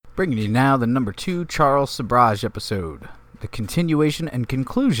Bringing you now the number 2 Charles Sabrage episode, the continuation and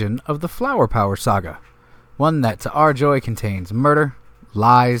conclusion of the Flower Power saga, one that to our joy contains murder,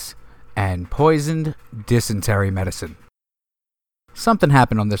 lies, and poisoned dysentery medicine. Something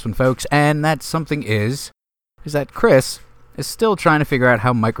happened on this one, folks, and that something is that Chris is still trying to figure out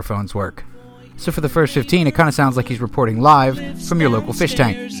how microphones work. So for the first 15, it kind of sounds like he's reporting live from your local fish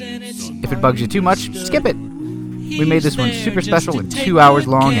tank. If it bugs you too much, skip it. We made this one super special and 2 hours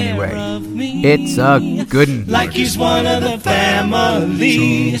long anyway. It's a good one. Like he's one of the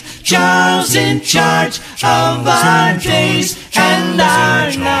family. Charles in charge of our days and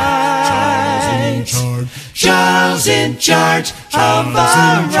our nights. Charles in charge of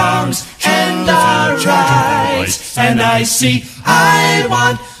our wrongs and our rights. And I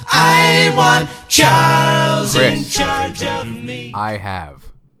want Charles in charge of me. I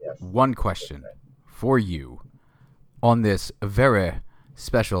have one question for you on this very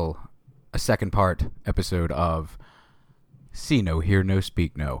special second part episode of See No, Hear No,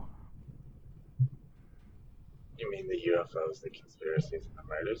 Speak No. You mean the UFOs, the conspiracies, and the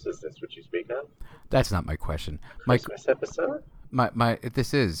murders? Is this what you speak of? That's not my question. Christmas episode?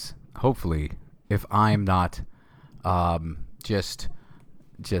 This is, hopefully, if I'm not just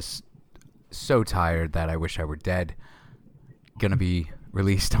so tired that I wish I were dead, gonna be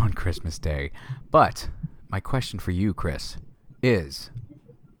released on Christmas Day. But my question for you, Chris, is,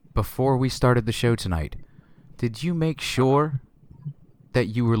 before we started the show tonight, did you make sure that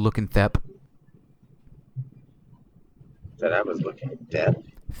you were looking thep? That I was looking dead?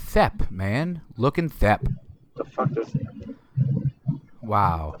 Thep, man. Looking thep. The fuck does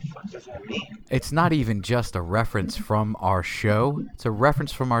Wow. the fuck does that mean? It's not even just a reference from our show. It's a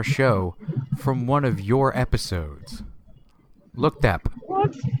reference from our show from one of your episodes. Look thep.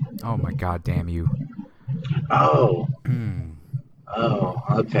 What? Oh my god damn you. Oh. Oh,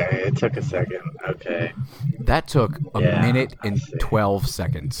 okay. It took a second. Okay. That took a Yeah, minute I and see. 12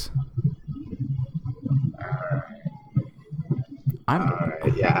 seconds.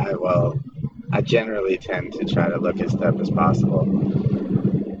 Alright, yeah, well, I generally tend to try to look as step as possible.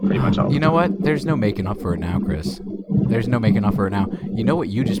 Pretty much all the You know what? There's no making up for it now, Chris. There's no making up for it now. You know what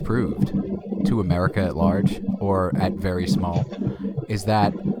you just proved to America at large, or at very small, is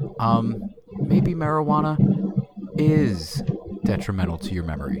that maybe marijuana is detrimental to your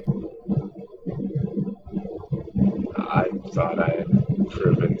memory. I thought I had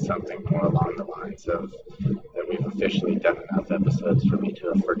proven something more along the lines of that we've officially done enough episodes for me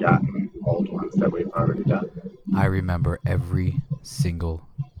to have forgotten old ones that we've already done. I remember every single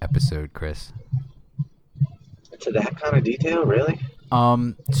episode, Chris. To that kind of detail, really?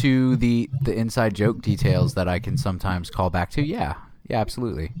 To the inside joke details that I can sometimes call back to, yeah,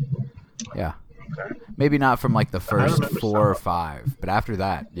 absolutely. Yeah. Okay. Maybe not from like the first remember 4 or some. 5, but after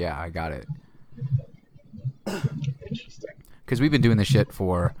that, yeah, I got it. Interesting. Because we've been doing this shit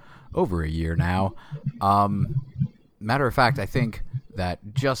for over a year now. Matter of fact, I think that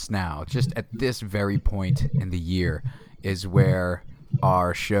just now, just at this very point in the year, is where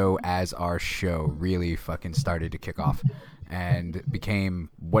our show as our show really fucking started to kick off and became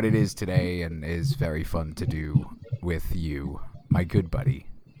what it is today and is very fun to do with you, my good buddy,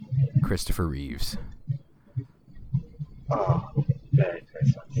 Christopher Reeves. Oh, Merry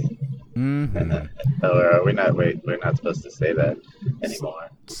Christmas. Mm-hmm. Oh, we're not supposed to say that anymore.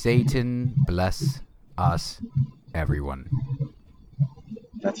 Satan bless us, everyone.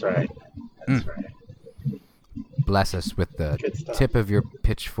 That's right. That's right. Bless us with the Good stuff. tip of your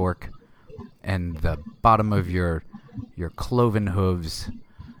pitchfork and the bottom of your cloven hooves,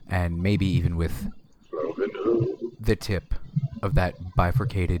 and maybe even with Robin Hood. the tip of that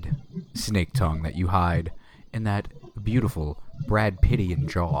bifurcated snake tongue that you hide in that beautiful Brad Pittian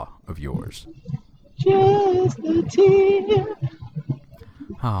jaw of yours. Just a tear.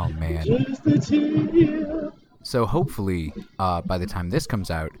 Oh man. Just a tear. So hopefully, by the time this comes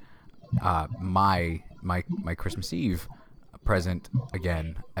out, my Christmas Eve present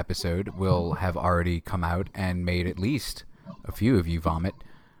again episode will have already come out and made at least a few of you vomit.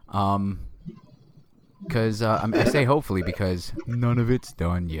 Because I say hopefully because none of it's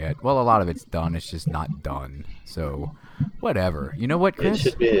done yet. Well, a lot of it's done. It's just not done. So whatever. You know what, It Chris?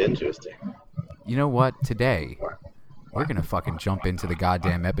 should be interesting. You know what? Today we're gonna fucking jump into the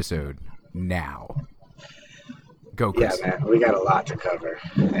goddamn episode now. Go, Yeah, Chris. man, we got a lot to cover,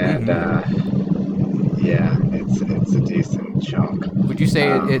 and yeah, it's a decent chunk. Would you say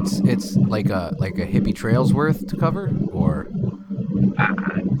it's like a hippie trails worth to cover, or?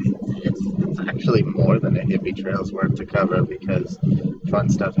 It's actually more than a hippie trail's worth to cover because fun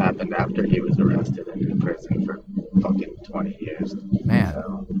stuff happened after he was arrested and in prison for fucking 20 years. Man.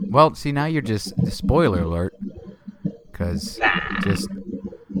 So, Well, see, now you're just spoiler alert. Because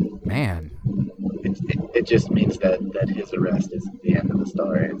man. it just means that his arrest is the end of the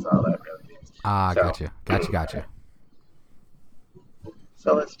story. It's all that really means. Ah, So- gotcha.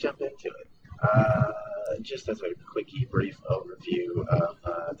 So let's jump into it. Just as a quickie, brief overview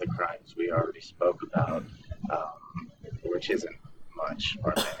of the crimes we already spoke about, which isn't much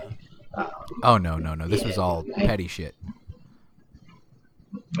or many. Oh, no. This was all Yeah. petty shit.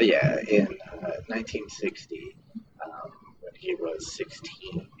 Yeah, in 1960, when he was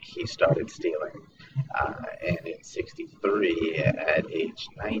 16, he started stealing. And in 63, at age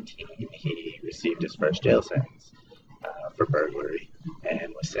 19, he received his first jail sentence for burglary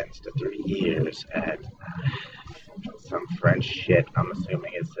and was sentenced to 3 years at some French shit. I'm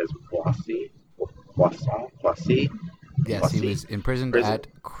assuming it says Poissy. Yes, he was imprisoned Prison. at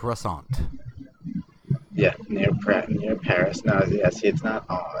Croissant. Yeah, near Paris. No, yeah, see, it's not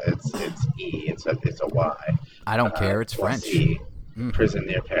it's E. It's a Y. I don't care. It's French. Poissy, Mm. Prison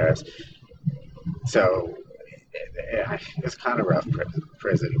near Paris. So it's kind of rough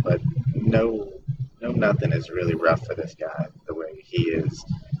prison, but nothing is really rough for this guy. The way he is,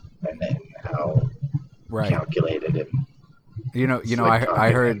 and then how Right. calculated and You know. Slick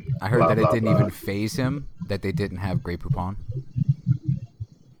I heard talking, that blah, it blah, didn't blah. even faze him that they didn't have Grey Poupon.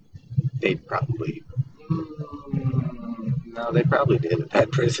 they probably they probably did at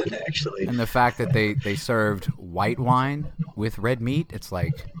that prison actually. And the fact that they served white wine with red meat, it's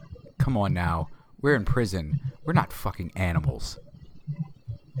like, come on now. We're in prison. We're not fucking animals.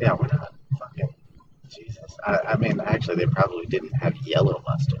 Yeah, we're not fucking Jesus. I mean, actually, they probably didn't have yellow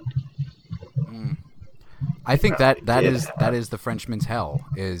mustard. I think Probably that did is have- that is the Frenchman's hell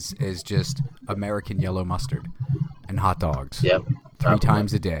is just American yellow mustard and hot dogs. Yep. 3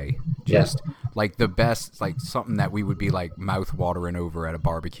 times a day. Yeah. Just like the best, like something that we would be like mouth watering over at a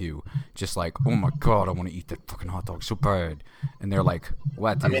barbecue. Just like, oh my god, I want to eat that fucking hot dog so bad. And they're like,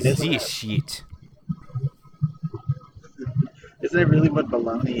 what I mean, is isn't this it- shit? Isn't that really what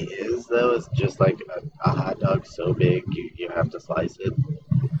bologna is, though? It's just like a hot dog so big you have to slice it.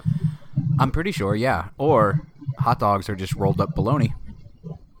 I'm pretty sure, yeah. Or hot dogs are just rolled up bologna.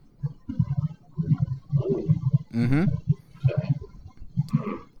 Mm-hmm. Okay.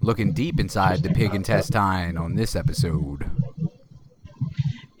 Looking deep inside the pig intestine on this episode.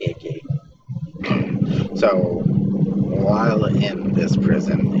 Icky. So, while in this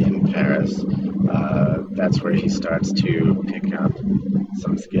prison in Paris, that's where he starts to pick up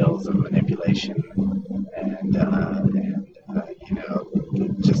some skills of manipulation and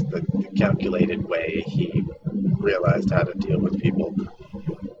just the calculated way he realized how to deal with people.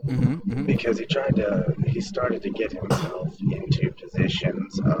 Mm-hmm. Because he started to get himself into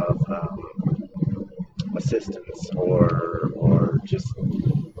positions of assistance or just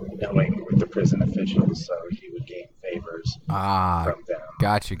knowing with the prison officials, so he would gain favors Ah, from them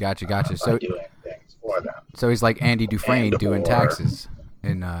gotcha. by So doing things for them. So he's like Andy Dufresne And doing or- taxes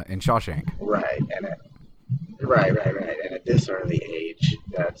in Shawshank. Right, right. And at this early age,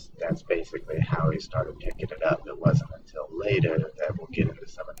 that's basically how he started picking it up. It wasn't until later that we'll get into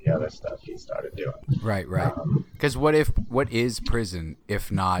some of the other stuff he started doing. Right. Because what is prison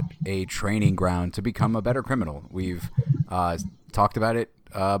if not a training ground to become a better criminal? We've talked about it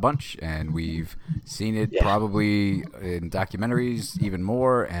a bunch, and we've seen it Yeah. probably in documentaries even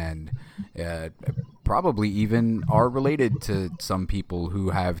more, and probably even are related to some people who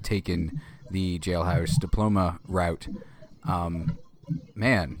have taken the jailhouse diploma route.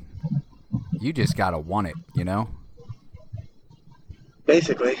 Man, you just gotta want it, you know?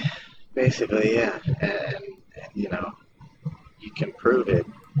 Basically, yeah. And you can prove it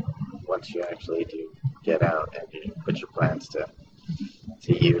once you actually do get out and you put your plans to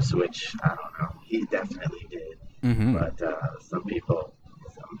use, which I don't know. He definitely did. Mm-hmm. But some people,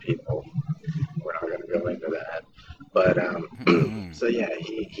 we're not going to go into that. But so yeah,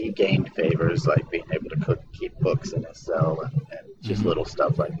 he gained favors like being able to keep books in his cell and just little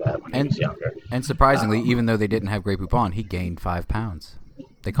stuff like that when he was younger. And surprisingly, even though they didn't have Grey Poupon, he gained 5 pounds.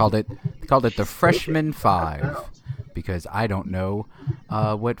 They called it the freshman 5 because I don't know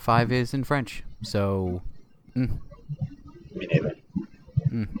what 5 is in French. So, Me neither.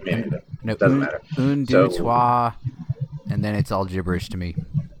 Me neither. no, Doesn't matter. Un, deux, So- trois, and then it's all gibberish to me.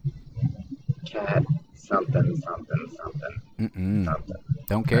 Cat something. Mm-mm. Something.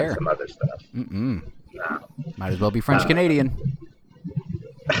 Don't And care. some other stuff. Mm-mm. No. Might as well be French Canadian.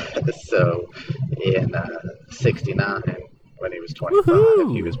 So in 69, when he was 25,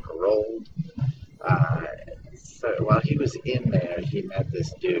 Woohoo! he was paroled. So while he was in there, he met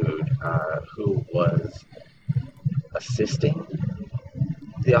this dude who was assisting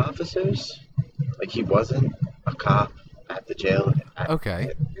the officers. Like, he wasn't a cop at the jail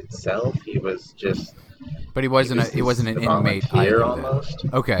Okay. itself. He was just... But he wasn't an inmate volunteer either. almost.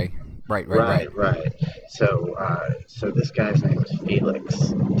 Okay. Right. Right. So this guy's name was Felix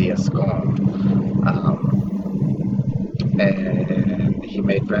Diascon, and he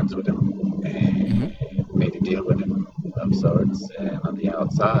made friends with him and made a deal with him of sorts. And on the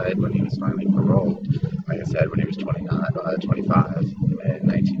outside, when he was finally paroled, like I said, when he was 25 in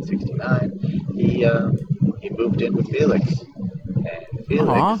 1969, he moved in with Felix. And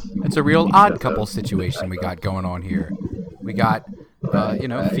Felix, it's a real odd couple situation we got going on here. We got.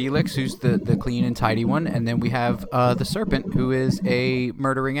 Felix, who's the clean and tidy one, and then we have the Serpent, who is a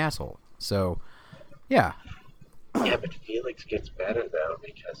murdering asshole. So, yeah. Yeah, but Felix gets better, though,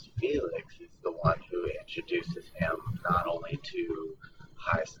 because Felix is the one who introduces him not only to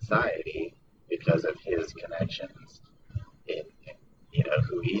high society because of his connections in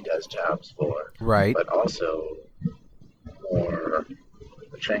who he does jobs for, right? But also more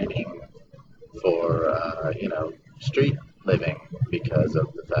training for, street living, because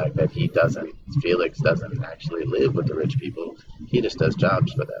of the fact that Felix doesn't actually live with the rich people. He just does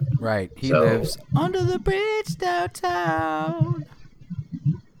jobs for them. Right. He lives under the bridge downtown.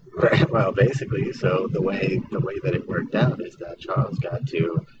 Right. Well, basically, so the way that it worked out is that Charles got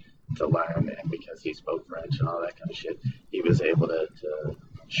to learn, and because he spoke French and all that kind of shit, he was able to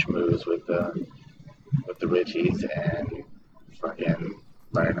schmooze with the Richies and fucking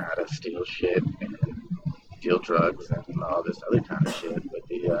learn how to steal shit and deal drugs and all this other kind of shit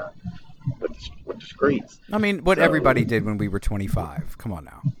with the streets. I mean, what everybody did when we were 25. Come on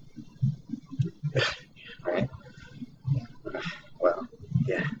now. Right. Well,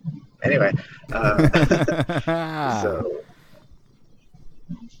 yeah. Anyway, yeah.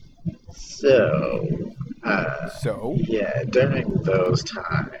 During those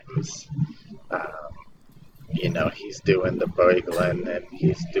times, he's doing the burgling and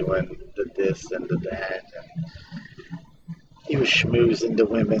he's doing the this and the that, and he was schmoozing the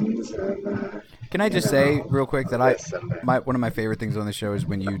women's. And can I just say real quick that one of my favorite things on the show is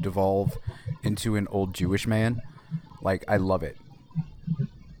when you devolve into an old Jewish man. Like, I love it.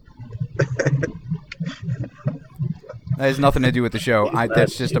 That has nothing to do with the show.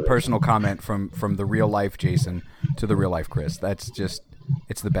 That's just a personal comment from the real life Jason to the real life Chris. That's just,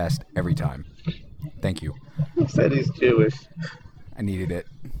 it's the best every time. Thank you. Who said he's Jewish? I needed it.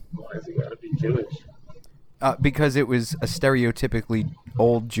 Why has he got to be Jewish? Because it was a stereotypically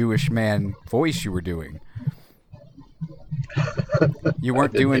old Jewish man voice you were doing. You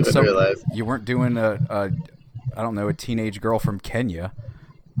weren't doing You weren't doing a teenage girl from Kenya.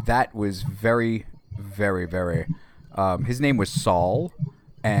 That was very, very, very. His name was Saul,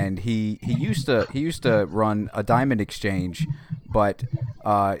 and he used to run a diamond exchange, but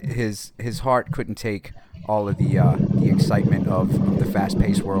his heart couldn't take all of the excitement of the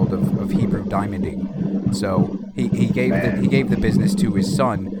fast-paced world of Hebrew diamonding. So he gave the business to his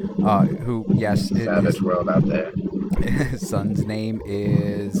son, who savage world out there. His son's name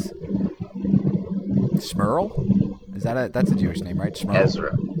is Shmuel. That's a Jewish name, right? Shmuel?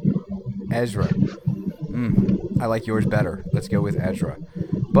 Ezra. I like yours better. Let's go with Ezra.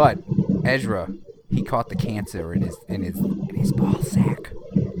 But Ezra, he caught the cancer in his ball sack,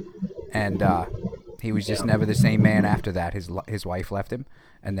 and he was just never the same man after that. His wife left him,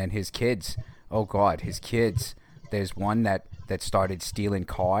 and then his kids. Oh God, his kids. There's one that started stealing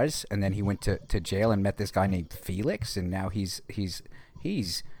cars, and then he went to jail and met this guy named Felix, and now he's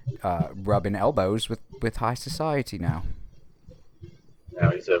rubbing elbows with high society now. Now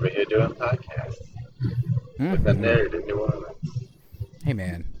he's over here doing podcasts with a nerd in New Orleans. Hey,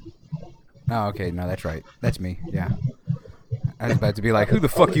 man. Oh, okay. No, that's right. That's me. Yeah. I was about to be like, who the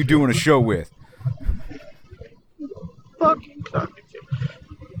fuck you doing a show with? Fucking talking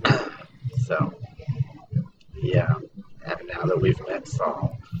to. So, yeah. And now that we've met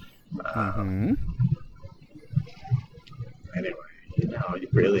Saul, anyway, you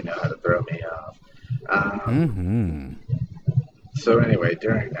really know how to throw me off. So anyway,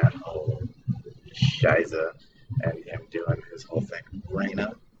 during that whole shiza and him doing his whole thing,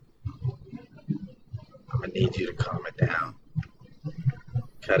 Raina, I'm gonna need you to calm it down.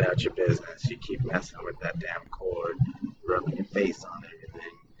 Cut out your business. You keep messing with that damn cord, rubbing your face on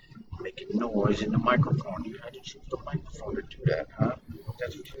everything, making noise in the microphone. You had to choose the microphone to do that, huh?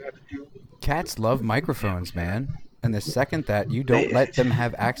 That's what you had to do? Cats love microphones, man. And the second that you don't let them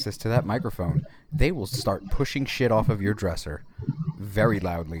have access to that microphone, they will start pushing shit off of your dresser very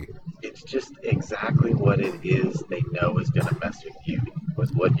loudly. It's just exactly what it is they know is going to mess with you.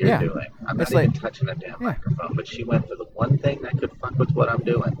 with what you're Yeah. doing. I'm It's not even like- touching a damn yeah. microphone, but she went for the one thing that could fuck with what I'm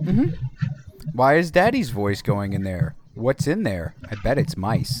doing. Why is Daddy's voice going in there? What's in there? I bet it's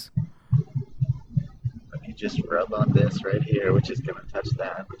mice. Let me just rub on this right here, which is going to touch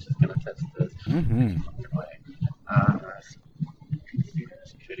that, which is going to touch this. Mm-hmm. Fucking way.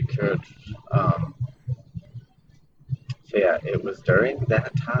 Pretty good. So yeah, it was during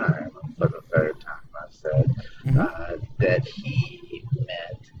that time, for the third time I've said, that he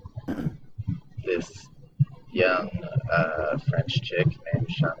met this young French chick named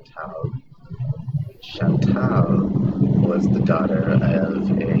Chantal. Chantal was the daughter of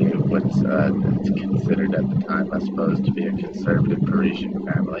what's considered at the time, I suppose, to be a conservative Parisian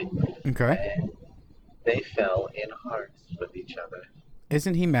family. Okay. And they fell in hearts with each other.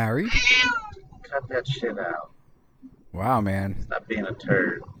 Isn't he married? Cut that shit out. Wow, man. Stop being a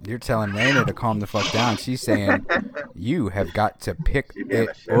turd. You're telling Raina to calm the fuck down. She's saying, you have got to pick You being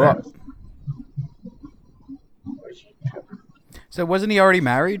it a shit up. ass. Where's she So wasn't he already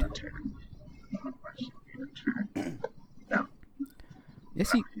married? No.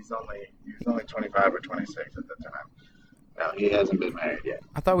 Yes, he... He was only 25 or 26 at the time. No, he hasn't been married yet.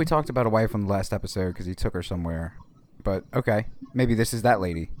 I thought we talked about a wife on the last episode because he took her somewhere. But, okay. Maybe this is that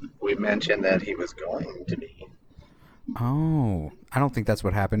lady. We mentioned that he was going to be. Oh. I don't think that's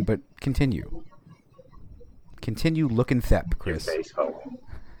what happened, but continue. Continue looking thep, Your Chris. face hole.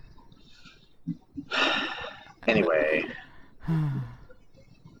 Anyway,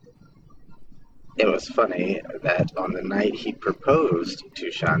 it was funny that on the night he proposed to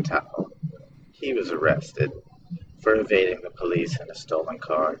Chantal, he was arrested for evading the police in a stolen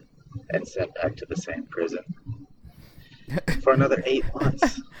car and sent back to the same prison for another 8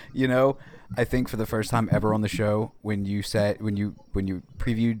 months. You know, I think for the first time ever on the show, when you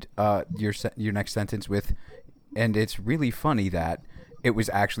previewed your next sentence with, and it's really funny that it was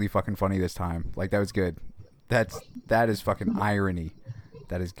actually fucking funny this time. Like, that was good. That is fucking irony.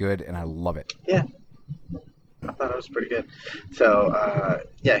 That is good, and I love it. Yeah, I thought it was pretty good. So,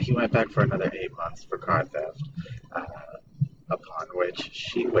 yeah, he went back for another 8 months for car theft, upon which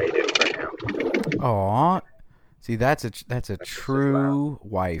she waited for him. Aw. See, that's a just true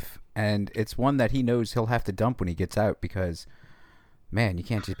wife, and it's one that he knows he'll have to dump when he gets out because, man, you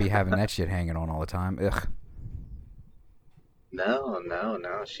can't just be having that shit hanging on all the time. Ugh. No.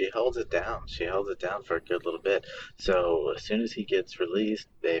 She holds it down. She holds it down for a good little bit. So as soon as he gets released,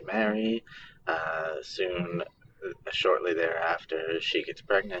 they marry. Shortly thereafter, she gets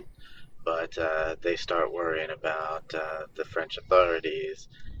pregnant. But they start worrying about the French authorities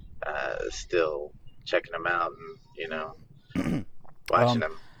still checking him out and, watching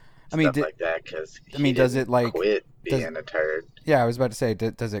him. I mean, stuff like that, because does it, like, quit being a turd. Yeah, I was about to say,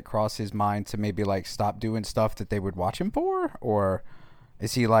 does it cross his mind to maybe, like, stop doing stuff that they would watch him for? Or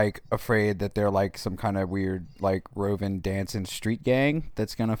is he, like, afraid that they're, like, some kind of weird, like, roving, dancing street gang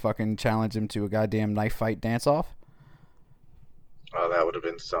that's gonna fucking challenge him to a goddamn knife fight dance-off? Oh, that would have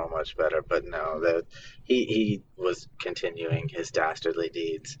been so much better. But no, that he was continuing his dastardly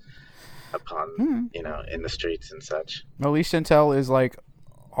deeds upon, in the streets and such. Well, at least Chantel is, like,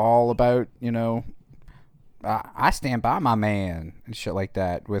 all about, I stand by my man and shit like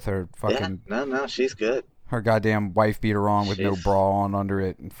that with her fucking... Yeah, no, she's good. Her goddamn wife beat her on with no bra on under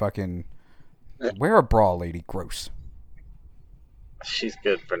it and fucking... Wear a bra, lady. Gross. She's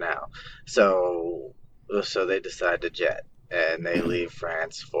good for now. So they decide to jet, and they leave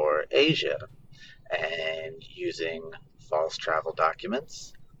France for Asia, and using false travel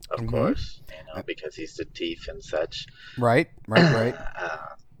documents, of course, because he's a thief and such. Right.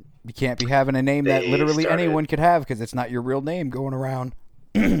 You can't be having a name that literally anyone could have because it's not your real name going around.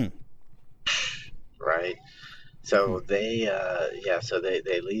 Right. So they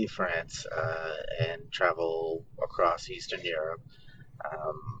leave France and travel across Eastern Europe,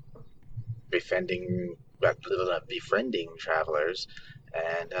 befriending travelers,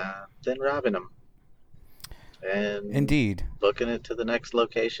 and then robbing them. And Indeed. Booking it to the next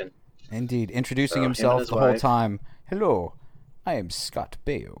location. Indeed. Introducing So himself his the whole wife. time. Hello, I am Scott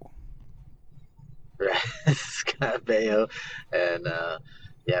Baio. Right. Scott Baio, and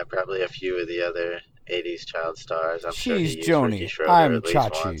probably a few of the other 80s child stars. I'm sure he She's used Ricky Joni. Schroeder I'm at least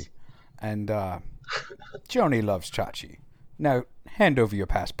Chachi. once. And Joni loves Chachi. Now, hand over your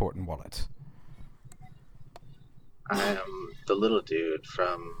passport and wallet. I am the little dude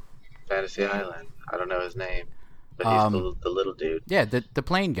from Fantasy Island. I don't know his name, but he's the little dude. Yeah, the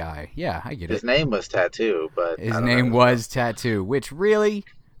plane guy. Yeah, I get His it. name was Tattoo, but His I don't name know. was Tattoo, which really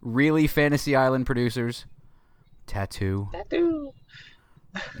Fantasy Island producers? Tattoo. Tattoo.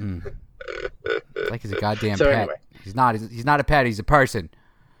 It's like he's a goddamn So pet. anyway. He's not. He's not a pet. He's a person.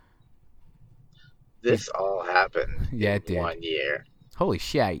 This all happened Yeah, in it did. 1 year. Holy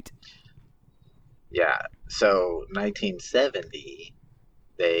shit. Yeah. So 1970,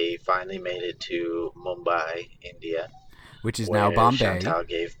 they finally made it to Mumbai, India, Which is where now Bombay. Chantal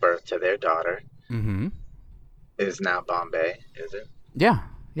gave birth to their daughter. Mm-hmm. It is now Bombay, is it? Yeah.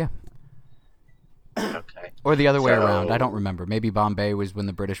 Yeah. Okay. Or the other way So- around. I don't remember. Maybe Bombay was when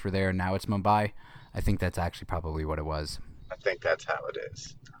the British were there, and now it's Mumbai. I think that's actually probably what it was. I think that's how it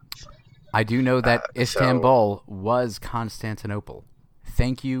is. I do know that so- Istanbul was Constantinople.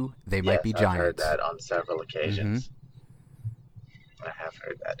 Thank you. They might Yes, be I've heard giants. that on several occasions. Mm-hmm. I have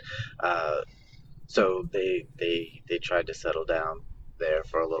heard that. So they tried to settle down there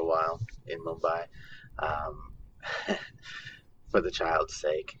for a little while in Mumbai, for the child's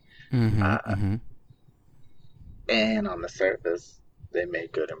sake. Mm-hmm, Uh, mm-hmm. And on the surface, they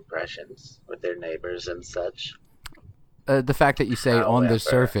made good impressions with their neighbors and such. The fact that you say on However- the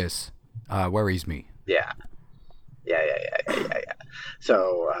surface worries me. Yeah.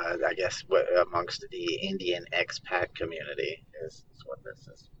 So I guess amongst the Indian expat community is what this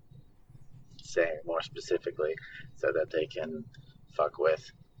is saying more specifically, so that they can fuck with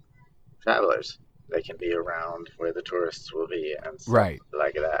travelers. They can be around where the tourists will be and stuff Right.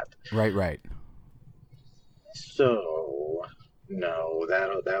 like that. Right. So no,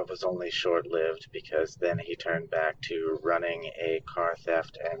 that was only short-lived, because then he turned back to running a car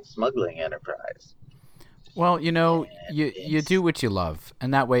theft and smuggling enterprise. Well, you know, And you it's- do what you love,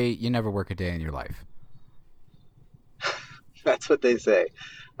 and that way you never work a day in your life. That's what they say.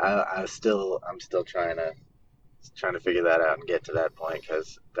 I'm still trying to figure that out and get to that point,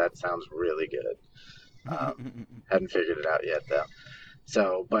 because that sounds really good. Hadn't figured it out yet though.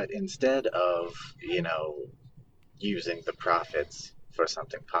 So, but instead of using the profits for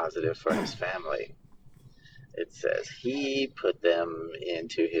something positive for his family, it says he put them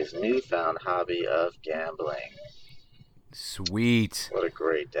into his newfound hobby of gambling. Sweet. What a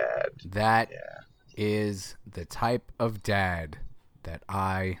great dad. That Yeah. is the type of dad that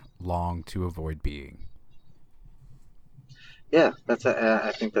I long to avoid being. Yeah,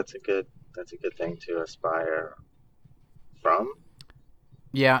 I think that's a good thing to aspire from.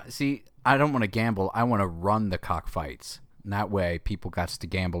 Yeah, see, I don't want to gamble. I want to run the cockfights. And that way people got to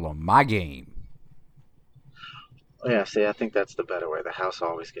gamble on my game. Oh, yeah, see, I think that's the better way. The house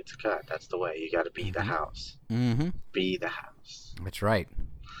always gets cut. That's the way. You got to be the house. Mm-hmm. Be the house. That's right.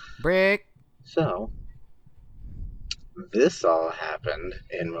 Brick. So, this all happened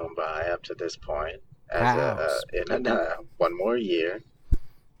in Mumbai up to this point. House. One more year.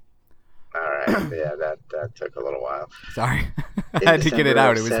 All right, yeah, that took a little while. Sorry. I In had to get it December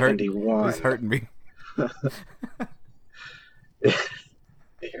out. of It was hurting. It 71. was hurting me.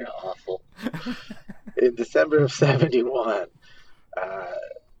 You're awful. In December of 71,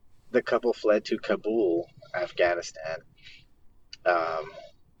 the couple fled to Kabul, Afghanistan,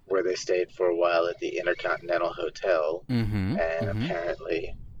 where they stayed for a while at the Intercontinental Hotel. Mm-hmm. And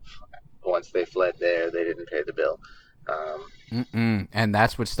apparently, once they fled there, they didn't pay the bill. And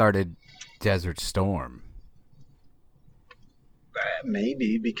that's what started Desert Storm.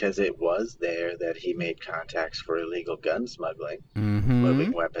 Maybe because it was there that he made contacts for illegal gun smuggling, Mm-hmm.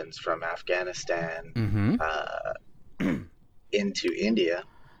 moving weapons from Afghanistan Mm-hmm. into India.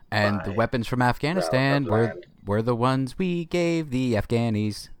 And by the weapons from Afghanistan route of land. were the ones we gave the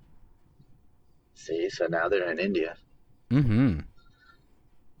Afghanis. See, so now they're in India, Mm-hmm.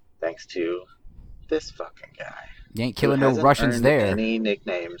 thanks to this fucking guy. You ain't who killing no hasn't Russians earned there. Any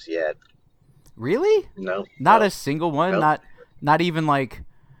nicknames yet? Really? No. Not no. a single one? Nope. Not even like,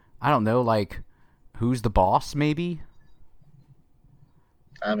 I don't know, like, who's the boss, maybe?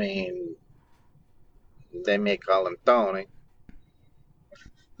 I mean, they may call him Tony,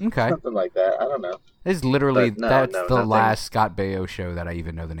 Okay. something like that. I don't know. It's literally, But no, that's no, the nothing. last Scott Baio show that I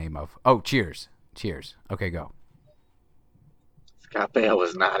even know the name of. Oh, Cheers. Cheers. Okay, go. Scott Bale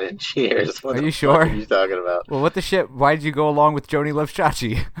was not in Cheers. What Are the you fuck sure? are you talking about? Well, what the shit? Why did you go along with Joni Loves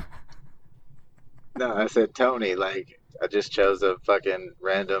Chachi? No, I said Tony. Like, I just chose a fucking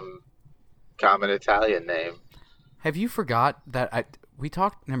random common Italian name. Have you forgot that we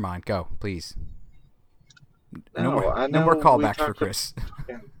talked? Never mind. Go, please. No more we callbacks for talked Chris.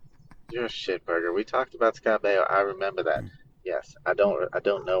 You're a shitburger. We talked about Scott Baio. I remember that. Yes, I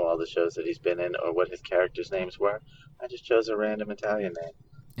don't know all the shows that he's been in or what his characters' names were. I just chose a random Italian name.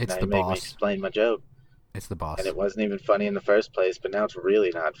 It's now the you make me boss. explain my joke, It's the boss. and it wasn't even funny in the first place. But now it's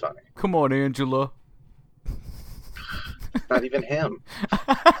really not funny. Come on, Angela. Not even him.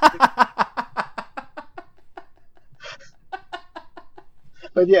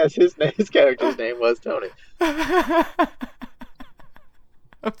 But yes, his character's name was Tony. I'm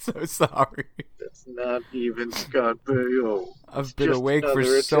so sorry. That's not even Scott Baio. I've been awake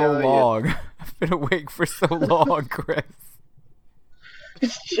for so long. I've been awake for so long, Chris.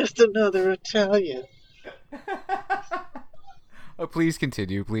 It's just another Italian. Oh, please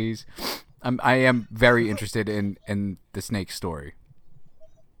continue, please. I am very interested in the snake story.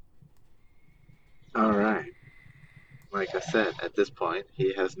 All right. Like I said, at this point,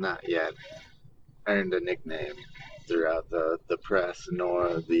 he has not yet earned a nickname throughout the press,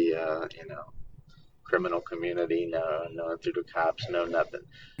 nor the criminal community, nor through the cops, no nothing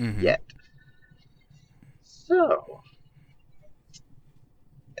yet. So,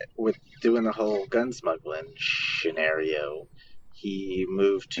 with doing the whole gun smuggling scenario, he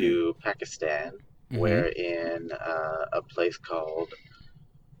moved to Pakistan, where in a place called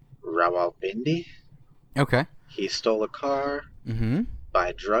Rawalpindi, Okay. he stole a car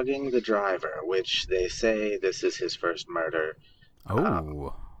by drugging the driver, which they say this is his first murder.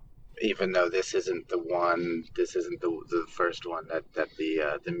 Oh. Even though this isn't the first one that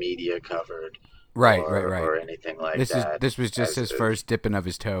the media covered. Right. Or anything like that. This was just his first dipping of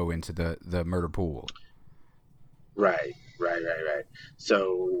his toe into the murder pool. Right.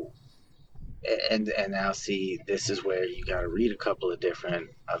 So, and now see, this is where you got to read a couple of different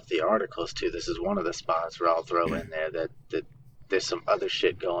of the articles too. This is one of the spots where I'll throw in there that there's some other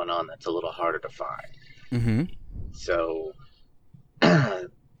shit going on that's a little harder to find. So,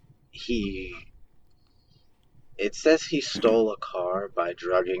 it says he stole a car by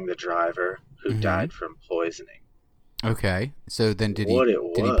drugging the driver who died from poisoning. Okay. So then did he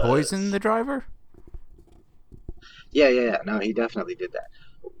poison the driver? Yeah. No, he definitely did that.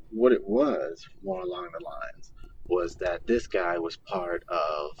 What it was, more along the lines, was that this guy was part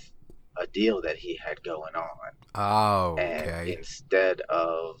of a deal that he had going on. Oh, okay. And instead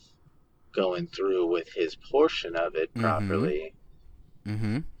of going through with his portion of it properly,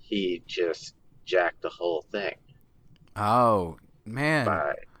 he just jacked the whole thing. Oh, man.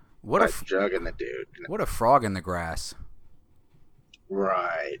 By drugging the dude. What a frog in the grass.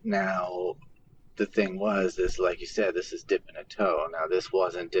 Right. Now, the thing was, this, like you said, this is dipping a toe. Now, this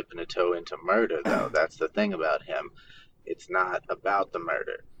wasn't dipping a toe into murder, though. That's the thing about him. It's not about the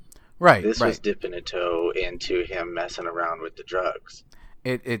murder. Right. This was dipping a toe into him messing around with the drugs.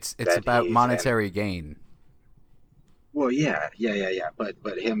 It's about monetary gain. Well, yeah.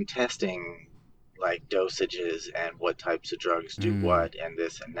 But him testing like dosages and what types of drugs do what and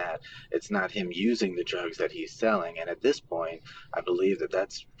this and that. It's not him using the drugs that he's selling. And at this point, I believe that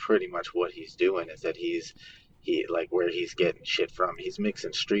that's pretty much what he's doing, is that he like where he's getting shit from. He's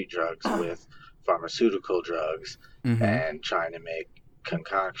mixing street drugs with pharmaceutical drugs and trying to make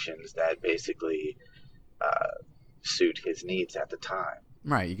concoctions that basically suit his needs at the time.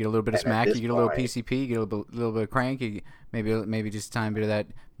 Right, you get a little bit of smack, you get a little PCP, you get a little bit of crank, you maybe just a tiny bit of that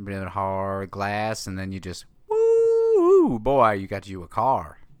hard glass, and then you just woo, boy, you got you a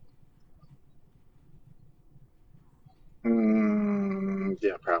car.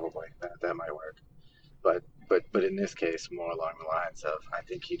 Yeah, probably that might work, but in this case, more along the lines of, I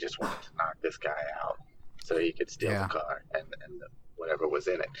think he just wanted to knock this guy out so he could steal the car and whatever was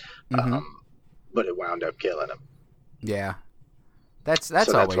in it. But it wound up killing him. Yeah. That's so always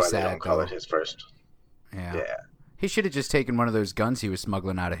that's why sad. They don't call it his first. Yeah. He should have just taken one of those guns he was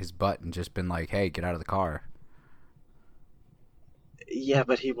smuggling out of his butt and just been like, "Hey, get out of the car." Yeah,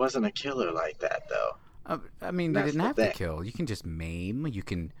 but he wasn't a killer like that, though. I mean, they didn't have to kill. You can just maim. You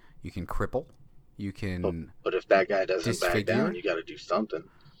can cripple. You can. But if that guy doesn't back disfigure. down, you got to do something.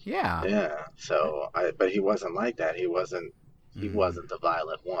 Yeah. Yeah. So, but he wasn't like that. He wasn't. He wasn't the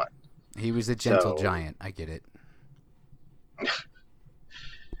violent one. He was a gentle giant. I get it.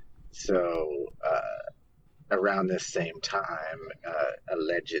 So, around this same time,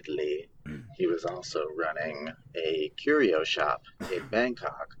 allegedly, he was also running a curio shop in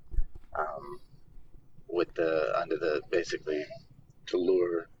Bangkok, basically to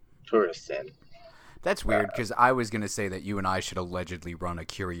lure tourists in. That's weird, because I was going to say that you and I should allegedly run a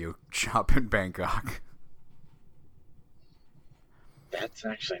curio shop in Bangkok. That's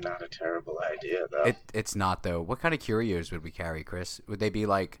actually not a terrible idea, though. It's not, though. What kind of curios would we carry, Chris? Would they be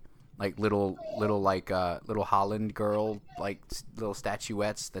like little Holland girl, like little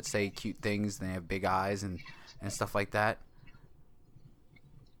statuettes that say cute things and they have big eyes and stuff like that?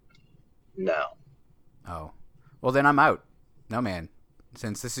 No. Oh. Well, then I'm out. No, man.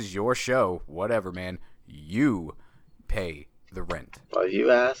 Since this is your show, whatever, man. You pay the rent. Well,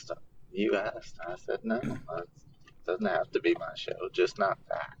 you asked. I said no. It doesn't have to be my show. Just not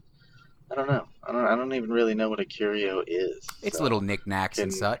that. I don't know. I don't even really know what a curio is. It's So little knickknacks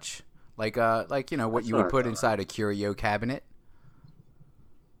and can such, like what that's you what would I put thought. inside a curio cabinet.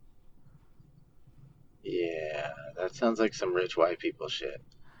 Yeah, that sounds like some rich white people shit.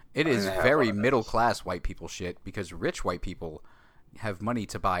 It I'm is gonna have one very of middle those. class white people shit because rich white people have money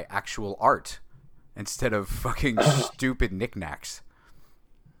to buy actual art instead of fucking stupid knickknacks.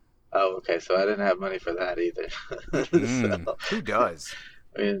 Oh, okay. So I didn't have money for that either. Mm-mm. So Who does?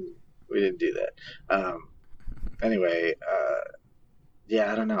 we didn't we didn't do that. Anyway,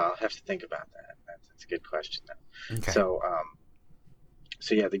 yeah, I don't know. I'll have to think about that. That's a good question though. Okay. So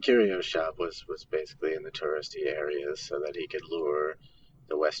so yeah, the curio shop was basically in the touristy areas so that he could lure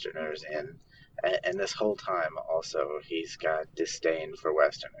the Westerners in. And this whole time, also, he's got disdain for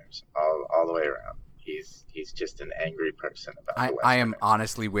Westerners all the way around. He's just an angry person about the I am Westerners.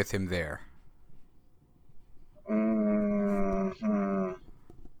 honestly with him there. hmm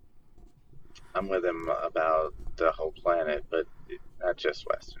I'm with him about the whole planet, but not just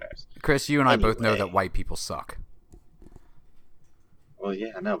Westerners. Chris, you and I both know that Anyway, white people suck. well,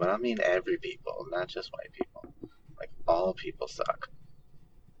 yeah, no, but I mean every people, not just white people. Like all people suck.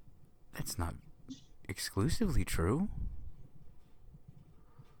 That's not exclusively true.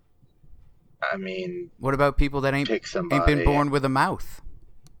 I mean, What about people that pick ain't been somebody. born with a mouth?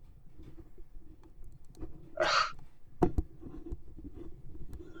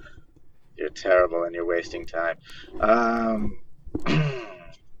 You're terrible and you're wasting time. Um,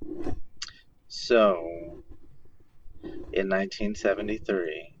 so, in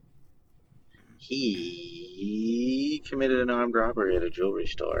 1973, he committed an armed robbery at a jewelry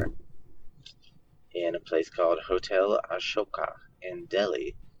store in a place called Hotel Ashoka in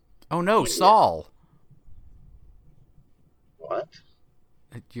Delhi, Oh no, India. Saul. What?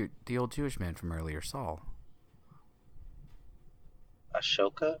 The old Jewish man from earlier, Saul.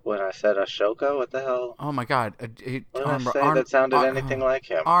 Ashoka? When I said Ashoka, what the hell? Oh my God! What did I say that sounded anything like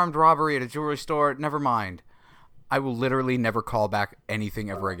him? Armed robbery at a jewelry store. Never mind. I will literally never call back anything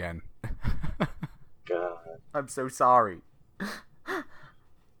ever again. God. I'm so sorry.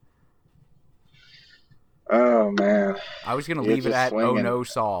 Oh man, I was gonna you're leave it just at oh swinging. no,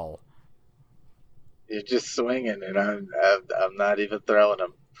 Saul. You're just swinging, and I'm not even throwing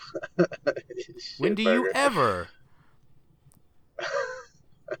him. When do you Shitburger. ever?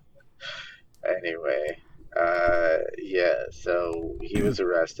 Anyway, yeah, so he was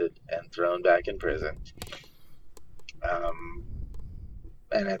arrested and thrown back in prison. Um,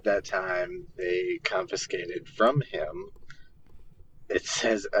 and at that time, they confiscated from him, it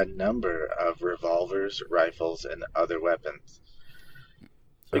says, a number of revolvers, rifles, and other weapons.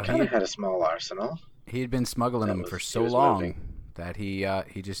 So he Uh, kind he of had a small arsenal he had been smuggling that them for he so was long moving. that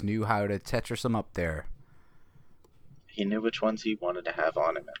he just knew how to Tetris them up there. He knew which ones he wanted to have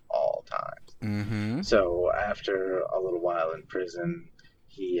on him at all times. Mm-hmm. So after a little while in prison,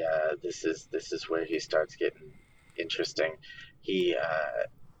 he this is where he starts getting interesting. He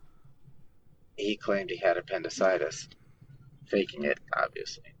he claimed he had appendicitis, faking it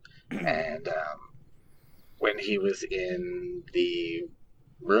obviously. And when he was in the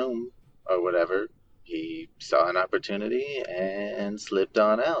room or whatever, he saw an opportunity and slipped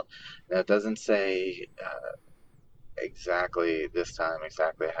on out. Now it doesn't say exactly this time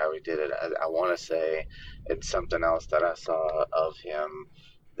exactly how he did it. I want to say it's something else that I saw of him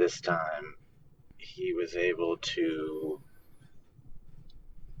this time. He was able to.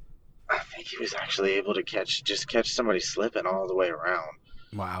 I think he was actually able to catch somebody slipping all the way around.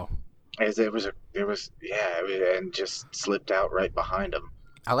 Wow. As and just slipped out right behind him.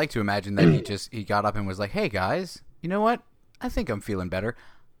 I like to imagine that he got up and was like, "Hey guys, you know what? I think I'm feeling better.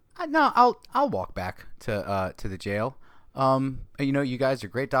 No, I'll walk back to the jail. You guys are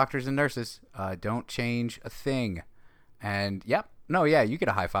great doctors and nurses. Don't change a thing." And yep, no, yeah, you get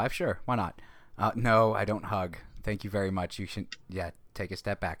a high five, sure, why not? No, I don't hug. Thank you very much. You should, yeah, take a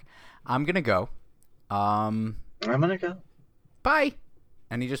step back. I'm gonna go. I'm gonna go. Bye.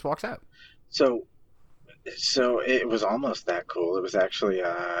 And he just walks out. So it was almost that cool. It was actually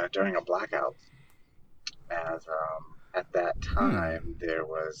during a blackout. As at that time there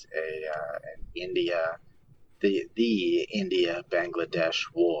was an India, the India Bangladesh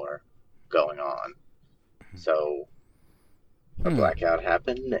war going on. So a blackout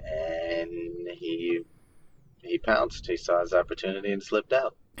happened, and he pounced. He saw his opportunity and slipped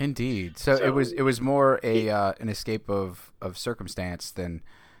out. Indeed. So it was more an escape of circumstance than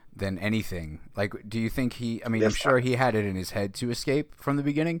anything. Like, do you think he? I mean, I'm sure he had it in his head to escape from the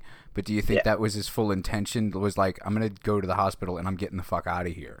beginning, but do you think that was his full intention? Was like, I'm gonna go to the hospital and I'm getting the fuck out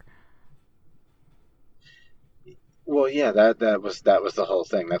of here. Well, yeah, that was the whole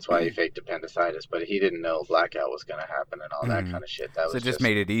thing. That's why he faked appendicitis, but he didn't know blackout was going to happen and all that Hmm. kind of shit. That So it was just just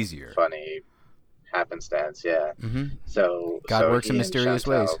made it easier. funny happenstance, yeah. Hmm. So God works in he and mysterious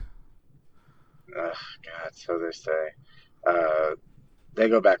ways. Chantal, God, so they say, uh, they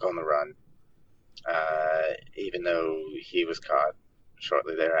go back on the run, even though he was caught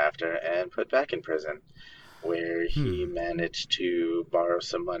shortly thereafter and put back in prison, where he Hmm. managed to borrow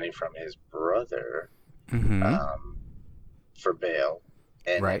some money from his brother Hmm. um, for bail,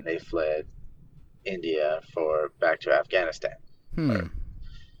 and then Right. they fled India for back to Afghanistan. Hmm. Or,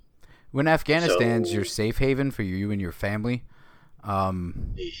 When Afghanistan's your so, safe haven for you and your family,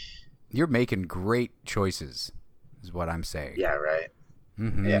 um, you're making great choices, is what I'm saying. yeah, right.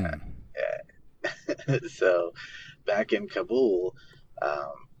 Hmm. Yeah, yeah. So back in Kabul,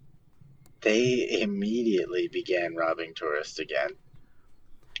 um, they immediately began robbing tourists again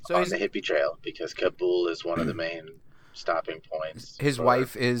So on the hippie trail because Kabul is one of the main stopping points his for.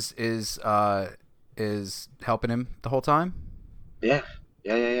 wife is helping him the whole time. Yeah,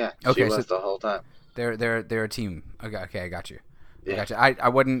 yeah. She Okay, so was the whole time. they're a team. Okay, I got you. I Yeah. got you. I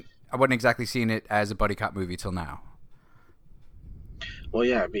wasn't exactly seeing it as a buddy cop movie till now. Well,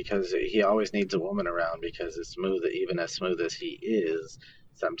 yeah, because he always needs a woman around because even as smooth as he is,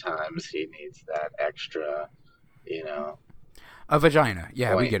 sometimes he needs that extra, you know, A vagina.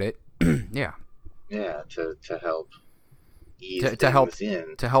 Yeah, we point. get it. Yeah. Yeah, to help ease To help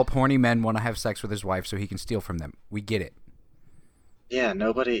things in. horny men want to have sex with his wife so he can steal from them. We get it. Yeah,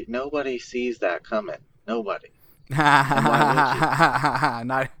 nobody sees that coming. Nobody. And why would you?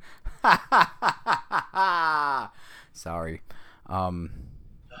 Not. Sorry. Um,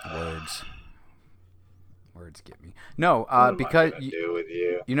 words. Words get me. No, What am I because gonna do with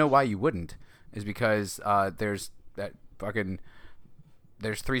you? you know why you wouldn't is because there's that fucking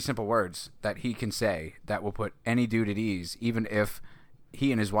there's three simple words that he can say that will put any dude at ease, even if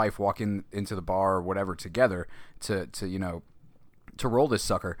he and his wife walk into the bar or whatever together to to roll this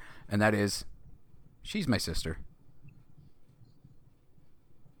sucker, and that is, she's my sister.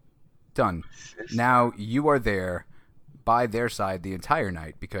 Done. Now you are there by their side the entire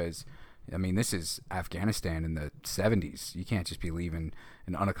night because, I mean, this is Afghanistan in the 70s. You can't just be leaving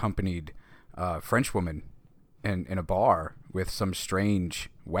an unaccompanied French woman in a bar with some strange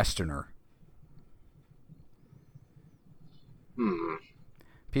Westerner. Hmm.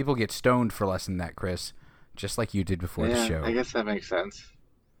 People get stoned for less than that, Chris, just like you did before the Yeah, show. I guess that makes sense.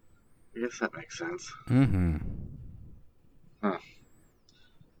 I guess that makes sense. Mm-hmm. Huh.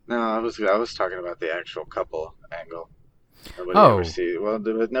 No, I was talking about the actual couple angle. Oh,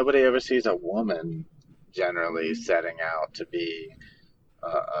 Nobody ever sees a woman generally setting out to be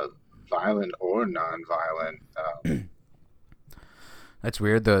violent or non-violent that's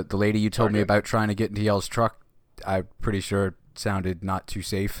weird. The lady you told me target. about trying to get into y'all's truck, I'm pretty sure sounded not too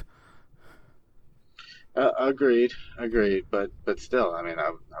safe. Agreed, but still, I mean,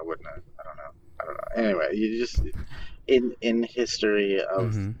 I wouldn't have, I don't know. Anyway, you just in history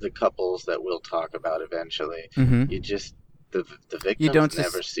of Mm-hmm. the couples that we'll talk about eventually, Mm-hmm. you just the You victims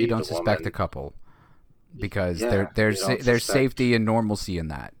never see you don't the suspect woman. the couple because Yeah, you don't there's suspect, safety and normalcy in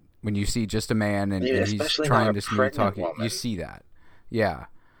that. When you see just a man and he's especially not trying a to smooth pregnant talk, you woman. see that. Yeah.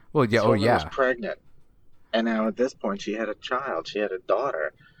 Well, yeah. This Oh, woman was yeah. pregnant, and now at this point she had a child. She had a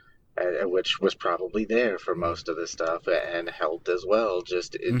daughter, which was probably there for most of the stuff and helped as well,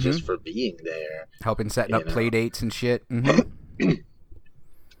 Mm-hmm. just for being there. Helping setting You up play know. dates and shit. Mm-hmm.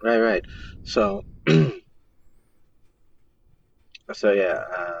 Right. So, so yeah.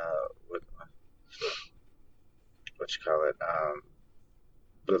 What you call it?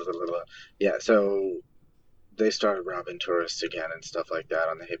 Blah, blah, blah, blah. Yeah. So they started robbing tourists again and stuff like that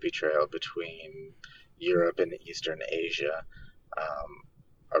on the hippie trail between Europe and Eastern Asia.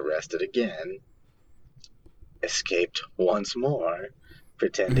 Arrested again, escaped once more,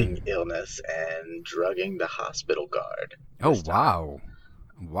 pretending illness and drugging the hospital guard. Oh, This time. wow.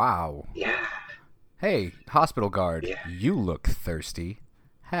 Wow. Yeah. Hey, hospital guard, Yeah. you look thirsty.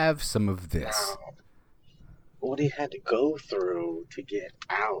 Have some of this. Now, what he had to go through to get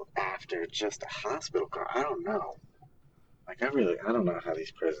out after just a hospital guard, I don't know. Like, I don't know how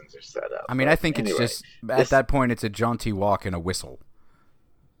these prisons are set up. I mean, but I think it's anyway, just, at that point, it's a jaunty walk and a whistle.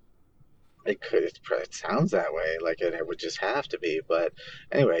 it sounds that way, like it would just have to be. But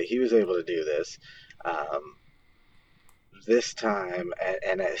anyway, he was able to do this. Um, this time,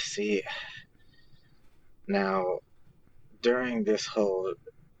 and I see now during this whole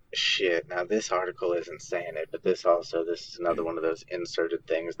shit. Now, this article isn't saying it, but this is another one of those inserted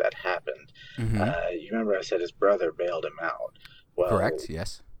things that happened. Mm-hmm. You remember I said his brother bailed him out. Well, Correct,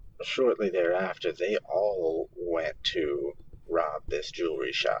 yes. shortly thereafter, they all went to rob this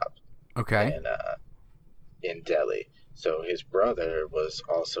jewelry shop Okay. in Delhi. So his brother was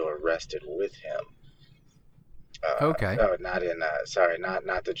also arrested with him. Okay. Oh, not in. Sorry, not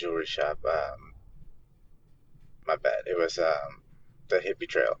the jewelry shop. My bad. It was the hippie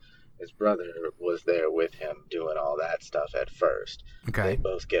trail. His brother was there with him doing all that stuff at first. They Okay.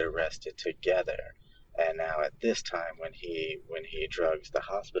 both get arrested together. And now at this time when he drugs the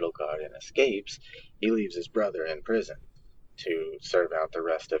hospital guard and escapes, he leaves his brother in prison to serve out the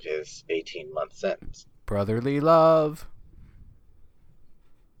rest of his 18-month sentence. Brotherly love.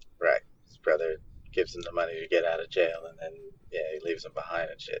 Right. His brother gives him the money to get out of jail, and then yeah, he leaves him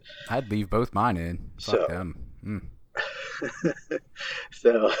behind and shit. I'd leave both mine in. Fuck So them.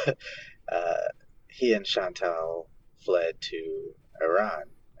 so he and Chantal fled to Iran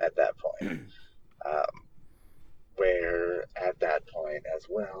at that point. Where at that point as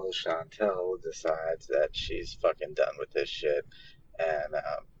well, Chantal decides that she's fucking done with this shit, and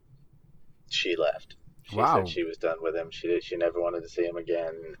she left. She Wow. said she was done with him. She never wanted to see him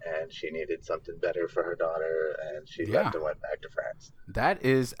again, and she needed something better for her daughter, and she Yeah. left and went back to France. That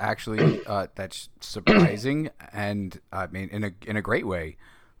is actually that's surprising, and I mean in a great way.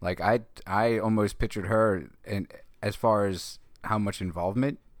 Like I almost pictured her, and as far as how much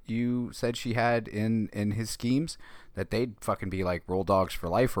involvement you said she had in his schemes, that they'd fucking be like roll dogs for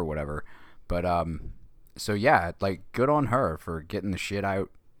life or whatever. But so yeah, like good on her for getting the shit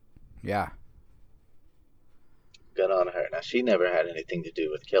out. Yeah. Good on her. Now she never had anything to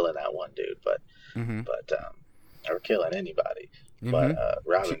do with killing that one dude, but Mm-hmm. or killing anybody. Mm-hmm. But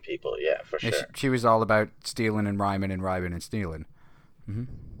robbing people, yeah, for Yeah, sure. she was all about stealing and rhyming and stealing. Hmm.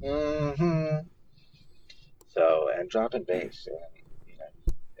 So, and dropping bass, you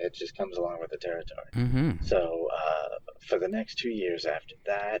know, it just comes along with the territory. Mm-hmm. So, for the next 2 years after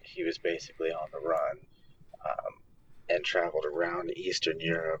that, he was basically on the run, and traveled around Eastern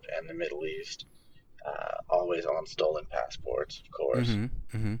Europe and the Middle East, always on stolen passports, of course.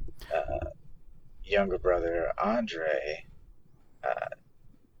 Mm-hmm. Mm-hmm. Younger brother Andre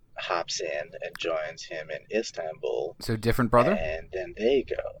hops in and joins him in Istanbul, So different brother. and then they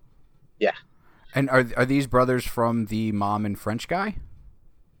go. And are these brothers from the mom and French guy?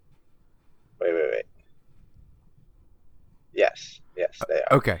 Wait. Yes, they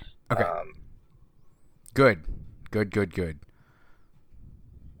are. Okay. Okay. Good.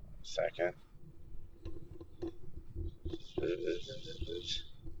 Second.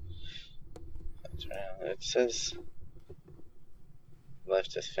 It says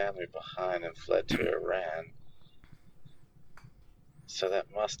left his family behind and fled to Iran. So that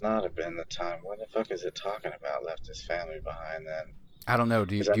must not have been the time. What the fuck is it talking about? Left his family behind then? I don't know.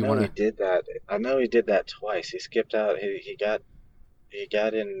 Do you Because I know want he to? did that. I know he did that twice. He skipped out. He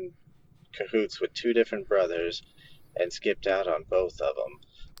got in cahoots with two different brothers and skipped out on both of them.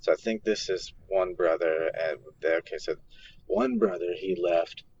 So I think this is one brother. And okay, so one brother he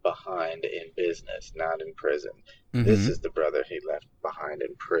left behind in business, not in prison. This is the brother he left behind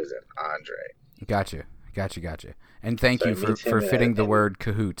in prison, Andre. Gotcha. And thank So you it means for him fitting and- the word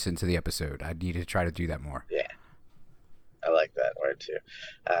cahoots into the episode. I need to try to do that more. Yeah, I like that word too.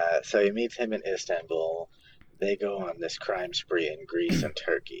 So he meets him in Istanbul. They go on this crime spree in Greece and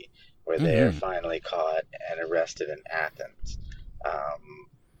Turkey, where they are finally caught and arrested in Athens,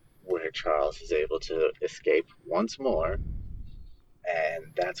 where Charles is able to escape once more, and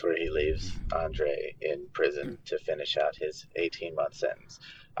that's where he leaves Andre in prison to finish out his 18-month sentence.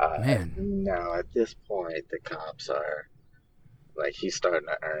 Man. Now, at this point, the cops are, like, he's starting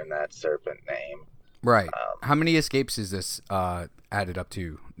to earn that serpent name. Right. How many escapes is this added up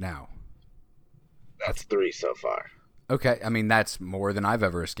to now? That's 3 so far. Okay, I mean that's more than I've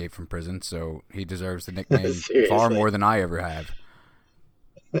ever escaped from prison, so he deserves the nickname far Seriously. more than I ever have.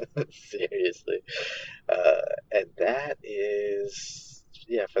 Seriously. And that is,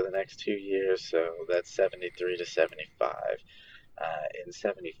 yeah, for the next 2 years, so that's 73 to 75. In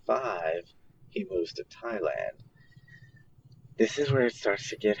 75, he moves to Thailand. This is where it starts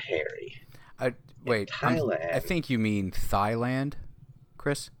to get hairy. Wait, Thailand. I think you mean Thailand,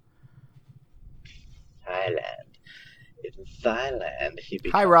 Chris? Thailand. In Thailand, he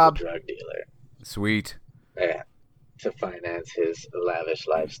becomes Hi, Rob. a drug dealer. Sweet. Yeah, to finance his lavish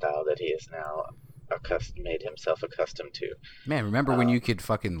lifestyle that he has now made himself accustomed to. Man, remember when you could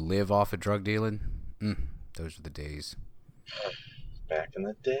fucking live off of drug dealing? Those were the days. Back in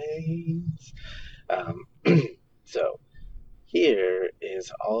the days. So here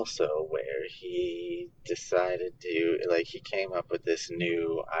is also where he decided to, like, he came up with this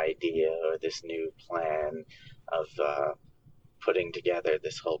new idea or this new plan of putting together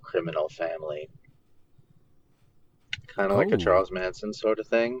this whole criminal family. Kind of like a Charles Manson sort of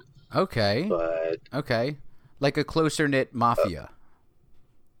thing. Okay. But okay. Like a closer knit mafia.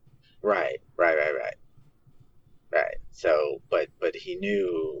 Right. So, but he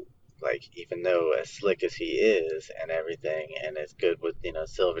knew, like, even though as slick as he is and everything, and as good with,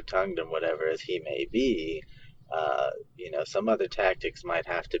 silver tongued and whatever as he may be, some other tactics might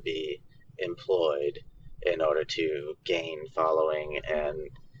have to be employed in order to gain following and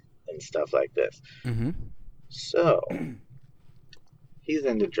stuff like this. Mm-hmm. So he's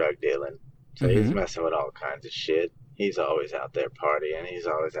into drug dealing. So he's messing with all kinds of shit. He's always out there partying. He's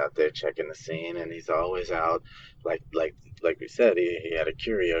always out there checking the scene, and he's always out, like we said, he had a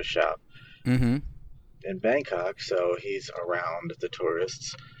curio shop in Bangkok, so he's around the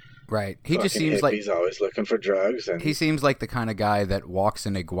tourists. Right. He just seems like he's always looking for drugs, and he seems like the kind of guy that walks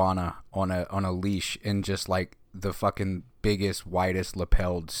an iguana on a leash in just like the fucking biggest, widest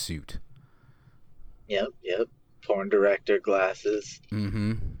lapelled suit. Yep. Porn director glasses.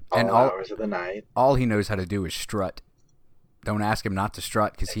 Mm-hmm. All hours of the night. All he knows how to do is strut. Don't ask him not to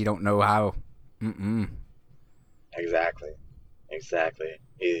strut because he don't know how. Exactly. He's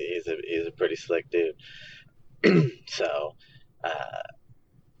a pretty slick dude. So,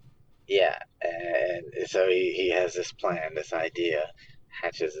 yeah, and so he has this plan, this idea,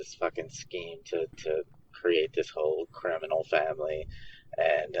 hatches this fucking scheme to create this whole criminal family,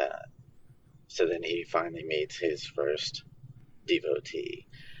 and so then he finally meets his first devotee,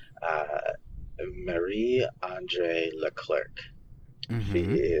 Marie-Andre Leclerc. She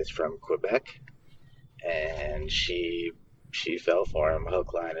is from Quebec, and she fell for him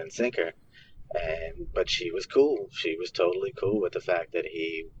hook, line, and sinker. But she was cool. She was totally cool with the fact that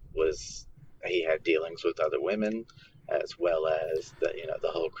he had dealings with other women, as well as the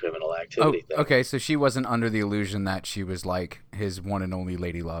whole criminal activity thing. Okay, so she wasn't under the illusion that she was like his one and only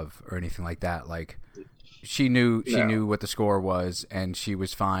lady love or anything like that. Like she knew what the score was, and she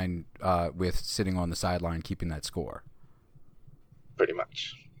was fine with sitting on the sideline keeping that score. Pretty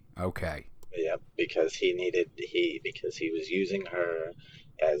much. Okay. Yeah, because he was using her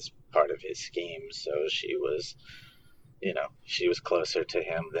as part of his scheme, so she was closer to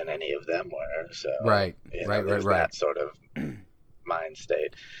him than any of them were. So right. That sort of mind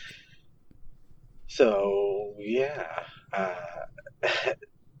state. So yeah,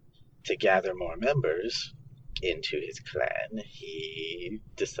 to gather more members into his clan, he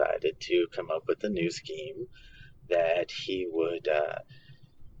decided to come up with a new scheme that he would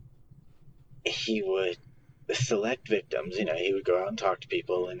select victims. He would go out and talk to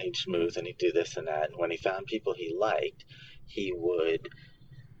people, and he'd schmooze, and he'd do this and that. And when he found people he liked, he would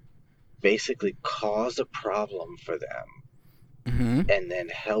basically cause a problem for them, and then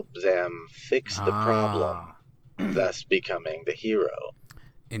help them fix the problem, thus becoming the hero.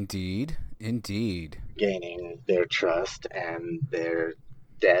 Indeed. Gaining their trust and their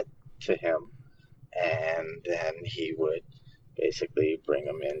debt to him, and then he would basically bring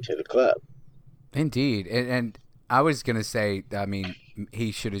them into the club. Indeed. And I was going to say, I mean,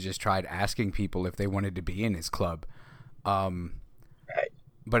 he should have just tried asking people if they wanted to be in his club. Right.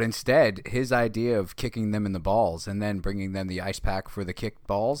 But instead, his idea of kicking them in the balls and then bringing them the ice pack for the kicked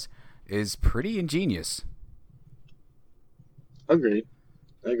balls is pretty ingenious. Agreed.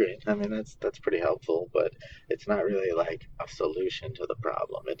 I mean, that's pretty helpful, but it's not really like a solution to the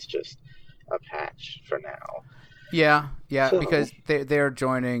problem. It's just a patch for now. Yeah, because they're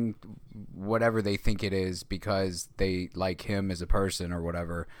joining whatever they think it is because they like him as a person or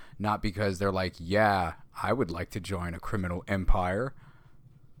whatever, not because they're like, yeah, I would like to join a criminal empire.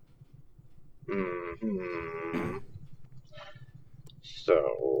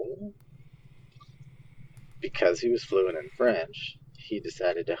 So, because he was fluent in French, he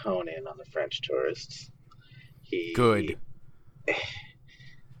decided to hone in on the French tourists. Good.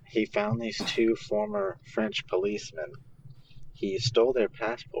 He found these two former French policemen. He stole their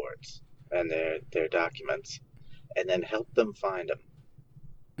passports and their documents, and then helped them find them.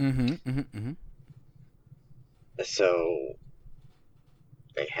 So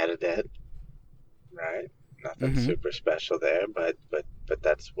they had a debt, right? Nothing super special there, but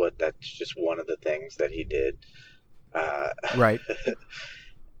that's just one of the things that he did. Right.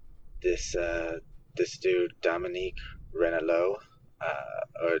 This dude Dominique Renelot,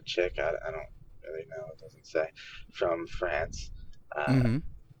 or chick, I don't really know, it doesn't say, from France.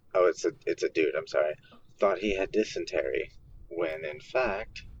 Oh, it's a dude, I'm sorry. Thought he had dysentery, when in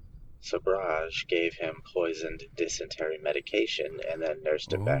fact Sabraj gave him poisoned dysentery medication and then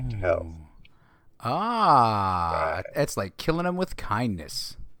nursed him back to health. Right. It's like killing him with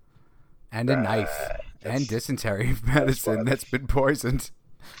kindness and a knife. And dysentery medicine that's been poisoned.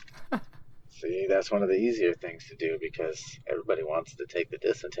 See, that's one of the easier things to do because everybody wants to take the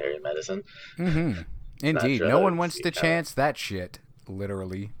dysentery medicine. Mm-hmm. Indeed. Drugs, no one wants to chance that shit,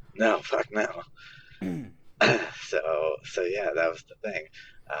 literally. No, fuck no. So yeah, that was the thing.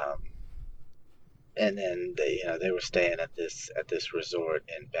 And then they were staying at this resort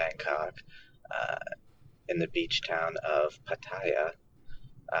in Bangkok, in the beach town of Pattaya,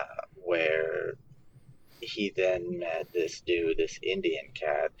 where he then met this Indian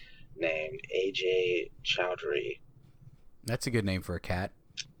cat named AJ Chowdhury. That's a good name for a cat.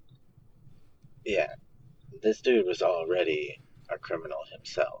 Yeah, this dude was already a criminal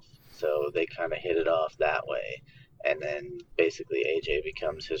himself, so they kind of hit it off that way. And then basically AJ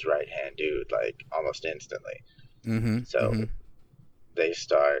becomes his right-hand dude, like, almost instantly. Mm-hmm. So they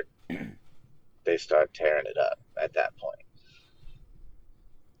start tearing it up at that point.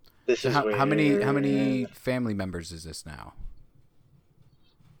 This is how many family members is this now?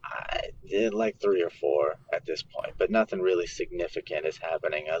 I did like 3 or 4 at this point, but nothing really significant is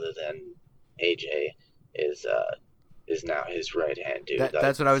happening other than AJ is now his right-hand dude.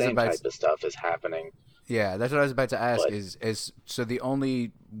 That's what I was about. Same type of stuff is happening. Yeah, that's what I was about to ask. Is so the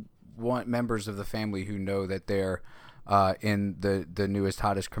only members of the family who know that they're in the newest,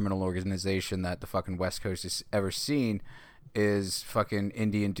 hottest criminal organization that the fucking West Coast has ever seen is fucking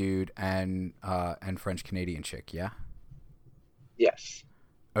Indian dude and French Canadian chick. Yeah. Yes.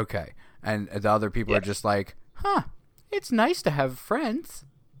 Okay, and the other people are just like, huh? It's nice to have friends.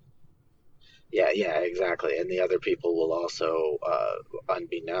 Yeah, exactly. And the other people will also,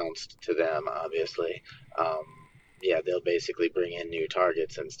 unbeknownst to them, obviously, they'll basically bring in new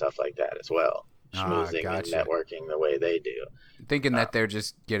targets and stuff like that as well. Schmoozing and networking the way they do. Thinking that they're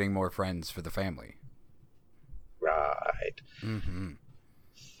just getting more friends for the family. Right. Mm-hmm.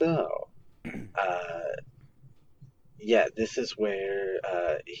 So, this is where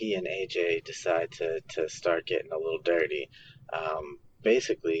he and AJ decide to start getting a little dirty.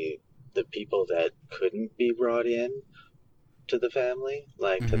 Basically, the people that couldn't be brought in to the family,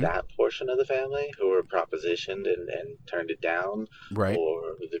 like to that portion of the family who were propositioned and turned it down, right?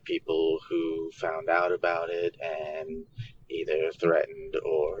 Or the people who found out about it and either threatened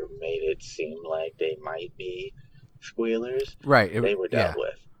or made it seem like they might be squealers, right? They were dealt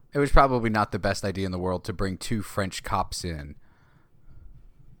with. It was probably not the best idea in the world to bring 2 French cops in.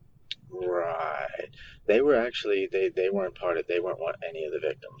 Right. They were actually they weren't any of the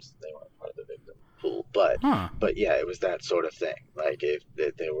victims. They weren't part of the victim pool. But yeah, it was that sort of thing. Like if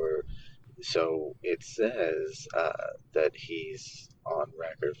they were. So it says that he's on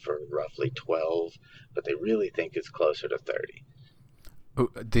record for roughly 12, but they really think it's closer to 30.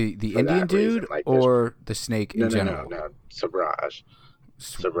 The Indian dude, like or the snake in general? No. Sabraj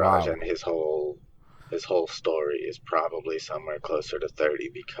and his whole story is probably somewhere closer to 30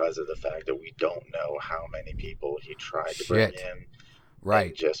 because of the fact that we don't know how many people he tried to bring in, right?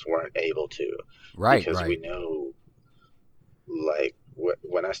 And just weren't able to, right? Because we know, like,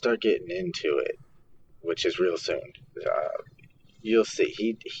 when I start getting into it, which is real soon, you'll see.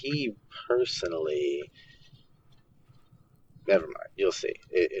 He personally. Never mind. You'll see.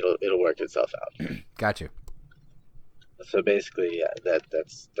 It'll work itself out. Got you. So basically, yeah,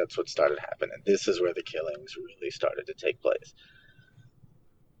 that's what started happening. This is where the killings really started to take place.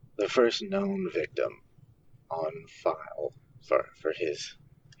 The first known victim on file for his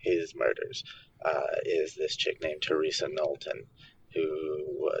murders is this chick named Teresa Knowlton, who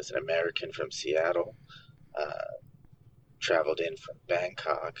was an American from Seattle, traveled in from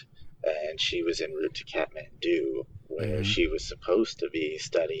Bangkok, and she was en route to Kathmandu, where she was supposed to be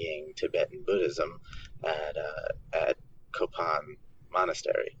studying Tibetan Buddhism at Kopan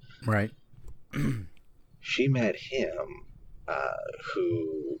Monastery. Right. She met him,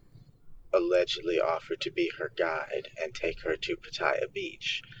 who allegedly offered to be her guide and take her to Pattaya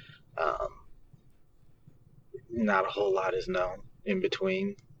Beach. Not a whole lot is known in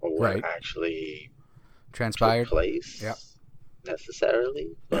between, or what actually transpired took place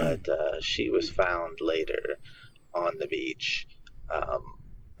necessarily, but she was found later on the beach,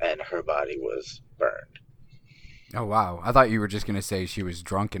 and her body was burned. Oh, wow. I thought you were just going to say she was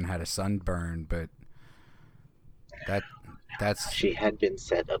drunk and had a sunburn, but that's... She had been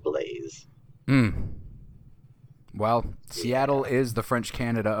set ablaze. Well, Seattle is the French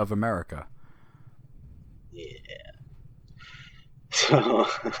Canada of America. Yeah. So,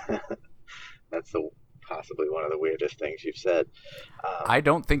 that's possibly one of the weirdest things you've said. I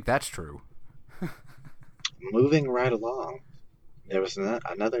don't think that's true. Moving right along, there was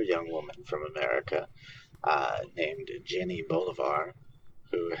another young woman from America named Jenny Bolivar,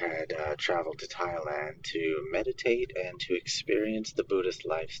 who had traveled to Thailand to meditate and to experience the Buddhist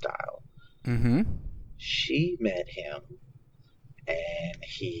lifestyle. Mm-hmm. She met him, and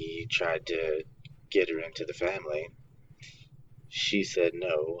he tried to get her into the family. She said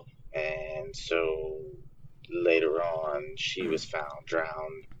no, and so later on, she was found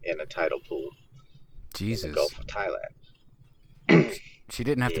drowned in a tidal pool in Jesus. the Gulf of Thailand. She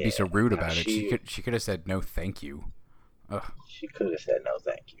didn't have to be so rude now about it. She could have said no, thank you. Ugh. She could have said no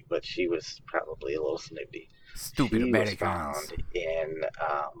thank you, but she was probably a little snooty. Stupid She was Americans. found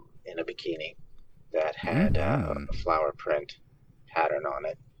in a bikini that had a flower print pattern on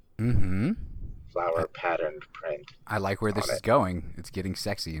it. Mm-hmm. Flower patterned print. I like where this is going. It's getting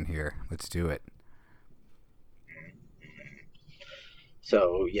sexy in here. Let's do it.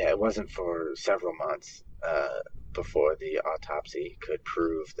 So, yeah, it wasn't for several months before the autopsy could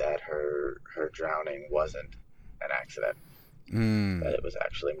prove that her drowning wasn't an accident, that it was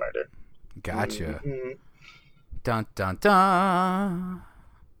actually murder. Gotcha. Mm-hmm. Dun, dun, dun.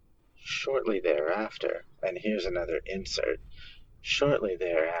 Shortly thereafter, and here's another insert, shortly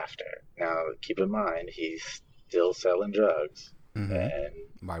thereafter, now keep in mind, he's still selling drugs, and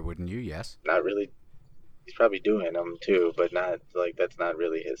Why wouldn't you? Yes. not really, he's probably doing them too, but not, like, that's not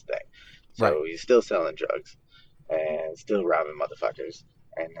really his thing. So he's still selling drugs, and still robbing motherfuckers,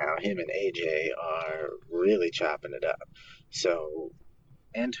 and now him and AJ are really chopping it up. So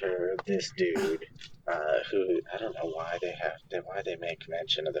enter this dude, who I don't know why they make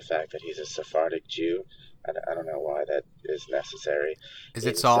mention of the fact that he's a Sephardic Jew. I don't know why that is necessary. Is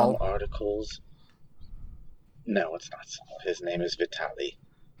it Saul? Some articles. No, it's not Saul. His name is Vitali.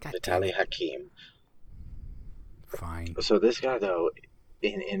 God Vitali Hakim. Fine. So this guy, though,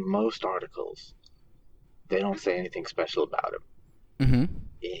 in most articles, they don't say anything special about him. Mm-hmm.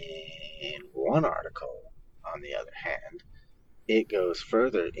 In one article, on the other hand, it goes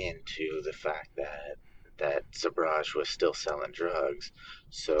further into the fact that Sabraj was still selling drugs.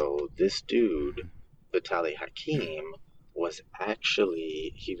 So this dude, Vitali Hakim,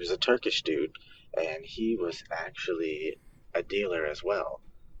 he was a Turkish dude, and he was actually a dealer as well,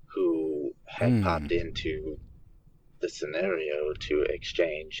 who had popped into the scenario to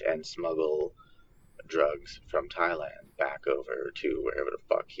exchange and smuggle drugs from Thailand back over to wherever the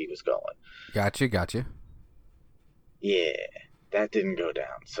fuck he was going. Gotcha. Yeah, that didn't go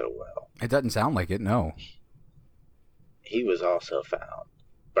down so well. It doesn't sound like it, no. He was also found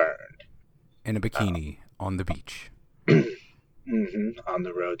burned. In a bikini on the beach. On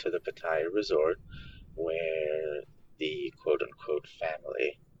the road to the Pattaya resort, where the quote-unquote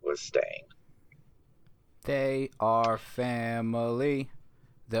family was staying. They are family.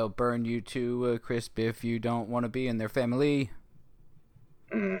 They'll burn you to a crisp if you don't want to be in their family.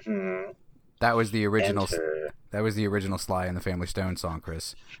 Mm-hmm. That was the original. That was the original Sly and the Family Stone song,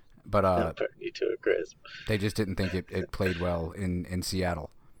 Chris. But They'll burn you to a crisp. They just didn't think it played well in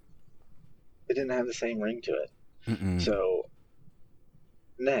Seattle. It didn't have the same ring to it. Mm-mm. So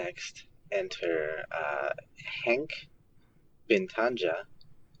next, enter Henk Bintanja,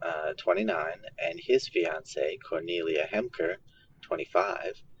 29, and his fiancée, Cornelia Hemker,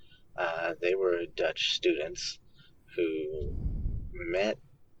 25. They were Dutch students who met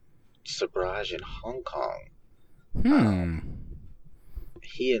Sabraj in Hong Kong.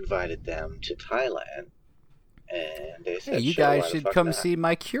 He invited them to Thailand, and they said, "Hey, you guys should come see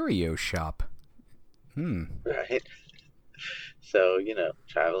my curio shop." Right? So,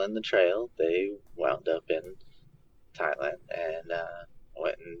 traveling the trail, they wound up in Thailand and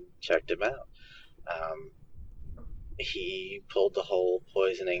went and checked him out. He pulled the whole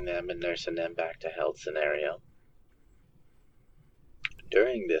poisoning them and nursing them back to health scenario.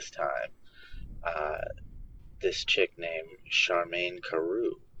 During this time, this chick named Charmaine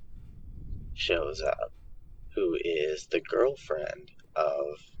Carew shows up, who is the girlfriend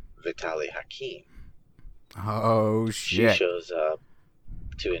of Vitali Hakim. Oh, shit. She shows up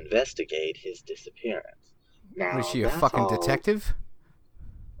to investigate his disappearance. Now, Was she a fucking detective?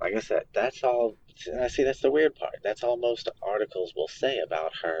 Like I said, that's all. See, that's the weird part. That's all most articles will say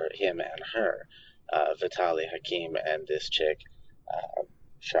about him and her, Vitali Hakim and this chick,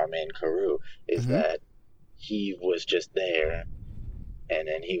 Charmaine Carew, is that he was just there, and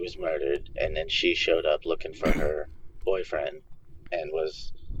then he was murdered, and then she showed up looking for her boyfriend and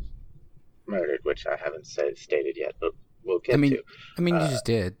was murdered, which I haven't stated yet, but we'll get to. I mean, you just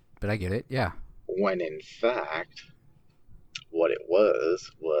did, but I get it, yeah. When in fact, what it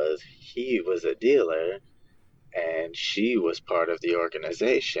was he was a dealer, and she was part of the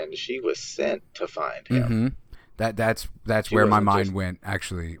organization. She was sent to find him. That's where my mind went,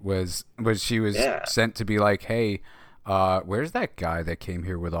 actually, was she was sent to be like, hey, Where's that guy that came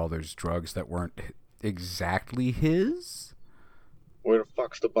here with all those drugs that weren't exactly his? Where the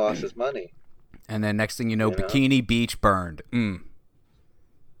fuck's the boss's money? And then next thing you know, You know? Bikini Beach burned.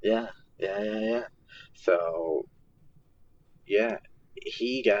 Yeah. So, yeah,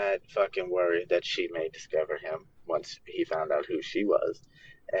 he got fucking worried that she may discover him once he found out who she was.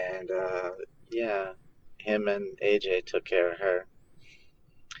 And, yeah, him and AJ took care of her.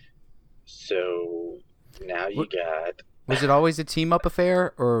 So, now you got... Was it always a team up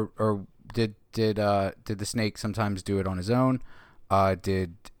affair, or did the Snake sometimes do it on his own?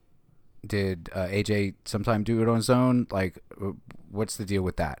 Did AJ sometimes do it on his own? Like, what's the deal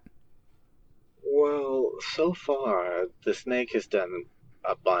with that? Well, so far, the Snake has done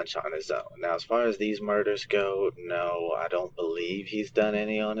a bunch on his own. Now, as far as these murders go, no, I don't believe he's done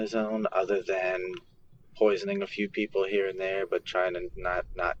any on his own, other than poisoning a few people here and there, but trying to not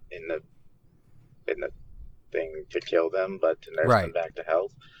in the thing to kill them, but to nurse them back to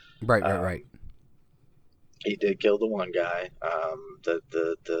health. Right. He did kill the one guy.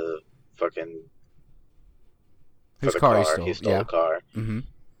 The fucking His for the car, car. He stole a car. Mm-hmm.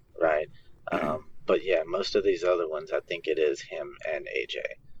 Right. But yeah, most of these other ones, I think it is him and AJ.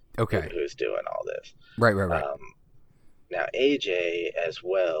 Okay. Who's doing all this? Right. Now AJ as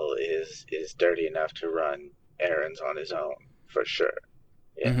well is dirty enough to run errands on his own for sure.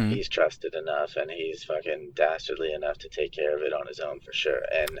 Yeah, he's trusted enough, and he's fucking dastardly enough to take care of it on his own for sure.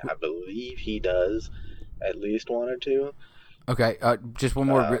 And I believe he does at least one or two. Okay, just one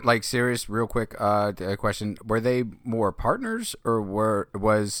more, serious, real quick question. Were they more partners, or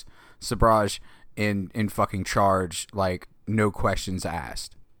was Sabraj in fucking charge, like, no questions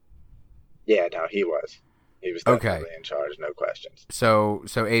asked? Yeah, no, he was. He was definitely in charge, no questions. So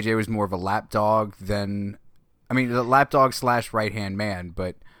AJ was more of a lapdog than... I mean, the lapdog / right-hand man,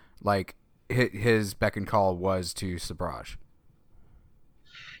 but, like, his beck and call was to Sabraj.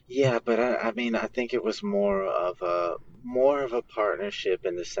 Yeah, but I mean, I think it was more of a partnership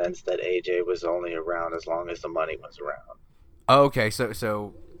in the sense that AJ was only around as long as the money was around. Oh, okay,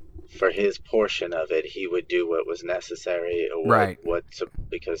 so for his portion of it, he would do what was necessary,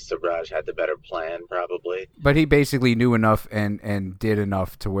 because Sabraj had the better plan, probably. But he basically knew enough and did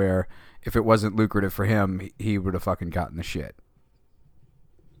enough to where if it wasn't lucrative for him, he would have fucking gotten the shit.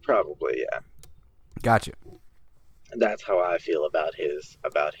 Probably, yeah. Gotcha. That's how I feel about his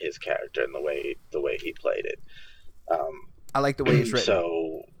character and the way he played it. I like the way it's written.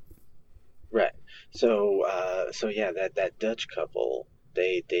 So yeah, that Dutch couple,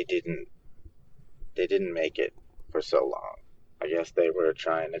 they didn't make it for so long. I guess they were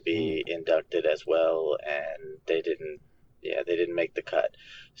trying to be inducted as well, and they didn't make the cut.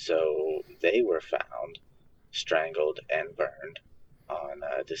 So they were found strangled and burned on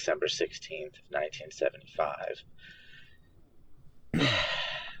December 16th, 1975.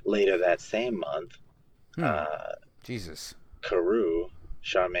 Later that same month, Jesus,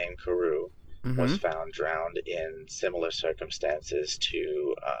 Charmaine Carew, was found drowned in similar circumstances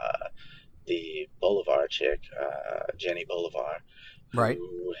to the Bolivar chick, Jenny Bolivar,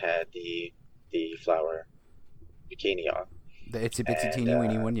 who had the flower bikini on. The itsy bitsy teeny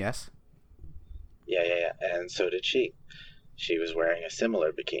weeny one, yes. Yeah. And so did she. She was wearing a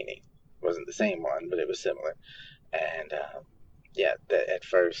similar bikini. It wasn't the same one, but it was similar. And at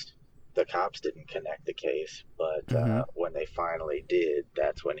first the cops didn't connect the case, but when they finally did,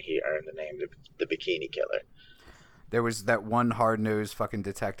 that's when he earned the name the Bikini Killer. There was that one hard-nosed fucking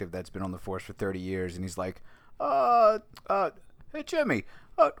detective that's been on the force for 30 years, and he's like, hey, Jimmy,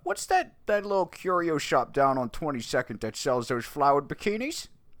 what's that little curio shop down on 22nd that sells those flowered bikinis?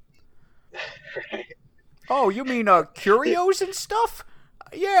 Right. Oh, you mean curios and stuff?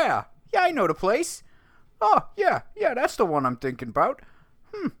 Yeah, I know the place. Oh, yeah, that's the one I'm thinking about.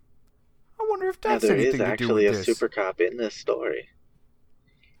 I wonder if that's anything to do with this. There is actually a super cop in this story.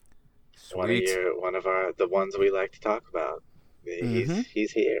 Sweet. The ones we like to talk about.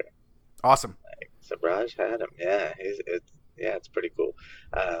 He's here. Awesome. Like, Sabraj had him. Yeah, it's pretty cool.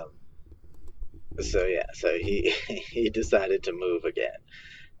 So he decided to move again,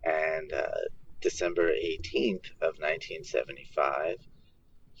 and December 18th of 1975,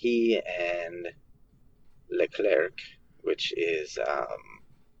 he and Leclerc, which is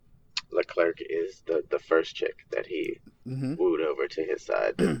Leclerc is the first chick that he wooed over to his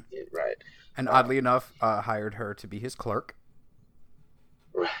side, right? And oddly enough, hired her to be his clerk.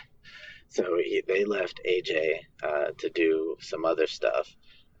 Right. So they left AJ to do some other stuff,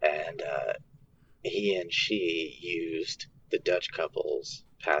 and he and she used the Dutch couple's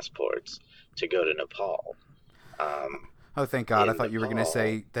passports to go to Nepal. Oh, thank God. I thought you were going to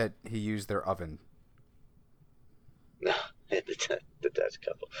say that he used their oven. No, the Dutch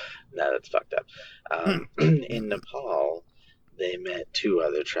couple. No, that's fucked up. In Nepal, they met two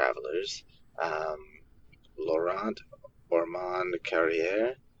other travelers, um, Laurent Ormond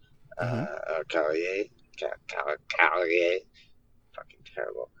Carrier, Mm-hmm. or Carrier, Carrier, fucking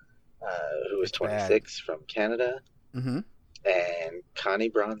terrible, who was It's bad. 26 from Canada, Mm-hmm. and Connie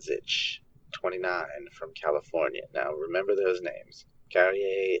Bronzich, 29 from California. Now, remember those names,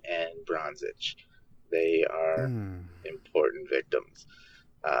 Carrier and Bronzich. They are Mm. important victims.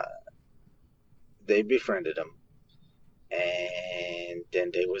 Uh, they befriended him, and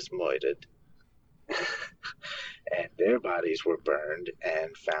then they was murdered, and their bodies were burned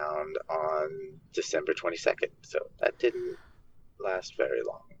and found on December 22nd. So that didn't last very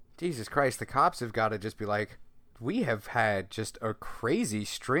long. Jesus Christ, the cops have got to just be like, we have had just a crazy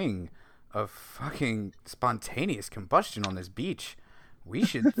string of fucking spontaneous combustion on this beach. We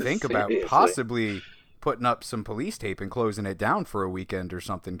should think about Seriously. possibly putting up some police tape and closing it down for a weekend or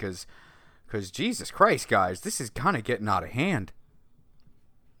something, because Jesus Christ, guys, this is kind of getting out of hand.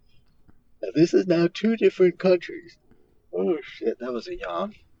 Now, this is now two different countries. Oh shit, that was a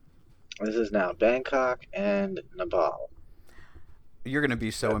yawn. This is now Bangkok and Nepal. You're going to be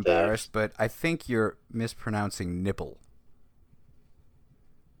so But embarrassed, but I think you're mispronouncing nipple.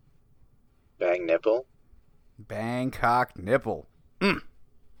 Bang nipple. Bangkok nipple.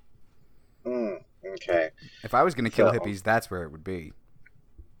 Okay. If I was going to kill So- hippies, that's where it would be.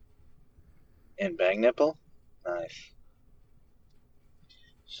 In Bang nipple? Nice.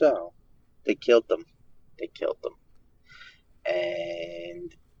 So, they killed them. They killed them.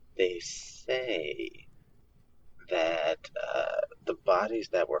 And they say that the bodies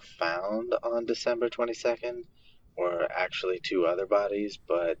that were found on December 22nd were actually two other bodies,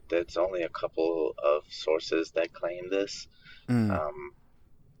 but that's only a couple of sources that claim this. Mm.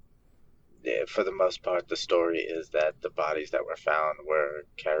 For the most part, the story is that the bodies that were found were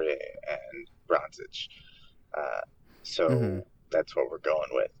Carrier and Bronzich. So Mhm. that's what we're going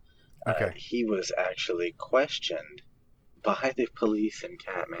with. Okay. He was actually questioned by the police in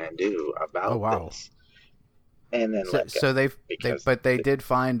Kathmandu about Oh, wow. this, and then So, let go. so they because but they did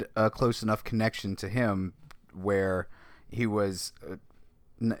find a close enough connection to him where he was,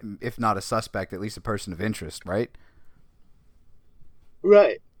 if not a suspect, at least a person of interest, right?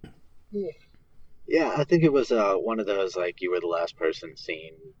 Right. Yeah, I think it was one of those like you were the last person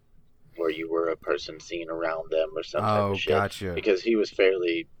seen, or you were a person seen around them, or some type Oh, of shit. gotcha. Because he was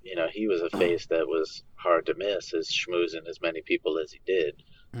fairly, he was a face that was hard to miss, as schmoozing as many people as he did.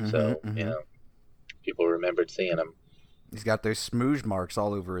 So Mhm. people remembered seeing him. He's got those smooge marks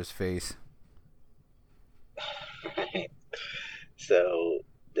all over his face. Right. So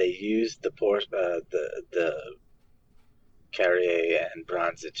they used the Carrier and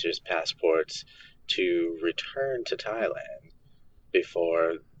Bronzich's passports to return to Thailand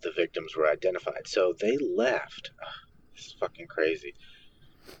before the victims were identified. So they left. This is fucking crazy.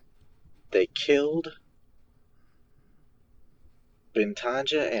 They killed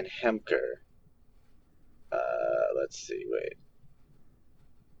Bintanja and Hemker. Let's see, wait.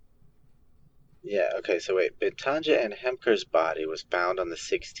 Yeah, okay, so wait. Bintanja and Hemker's body was found on the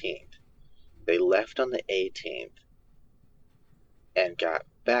 16th. They left on the 18th and got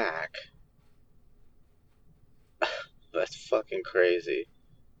back. That's fucking crazy.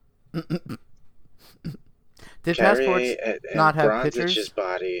 Did passports and not have Bronzich's pictures?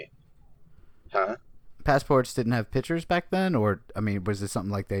 body. Huh? Passports didn't have pictures back then, or I mean, was this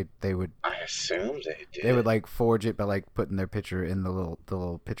something like they would I assume they did. they would like forge it by like putting their picture in the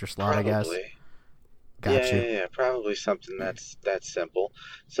little picture slot, I guess. Probably. Got you. Yeah, probably something that's that simple.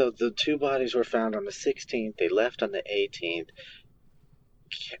 So the two bodies were found on the 16th. They left on the 18th.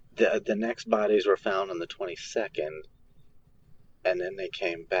 The next bodies were found on the 22nd, and then they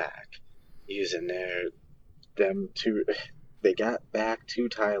came back using them to. They got back to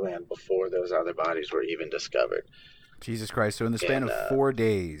Thailand before those other bodies were even discovered. Jesus Christ! So in the span And, of 4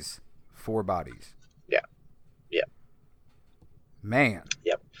 days, 4 bodies. Yeah. Man.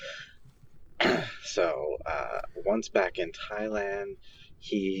 Yep. So once back in Thailand,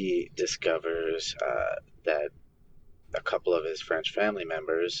 he discovers that a couple of his French family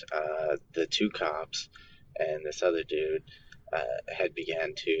members, the two cops and this other dude, had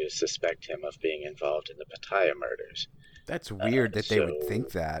began to suspect him of being involved in the Pattaya murders. That's weird that they would so-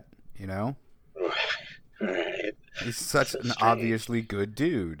 think that, you know? Right. He's such So an strange. obviously good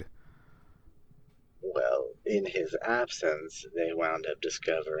dude. Well, in his absence, they wound up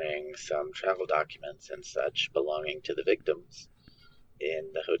discovering some travel documents and such belonging to the victims in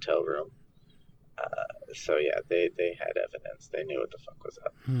the hotel room. So yeah, they had evidence. They knew what the fuck was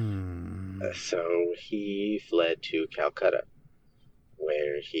up. So he fled to Calcutta,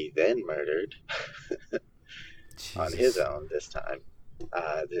 where he then murdered on his Jesus. own this time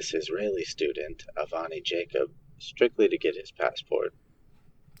this Israeli student, Avani Jacob, strictly to get his passport.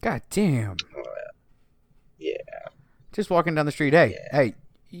 God damn. Yeah. Just walking down the street. Hey, Yeah. hey,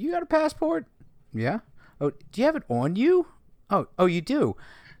 you got a passport? Yeah. Oh, do you have it on you? Oh, you do.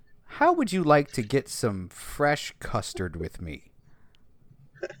 How would you like to get some fresh custard with me?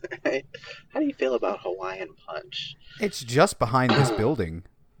 Right? How do you feel about Hawaiian Punch? It's just behind this building.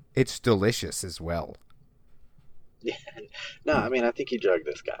 It's delicious as well. Yeah. No, I mean, I think he drugged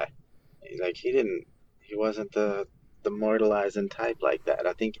this guy. He wasn't the mortalizing type like that.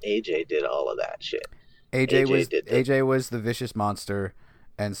 I think AJ did all of that shit. AJ was the vicious monster,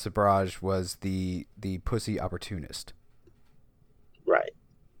 and Sabraj was the pussy opportunist. Right.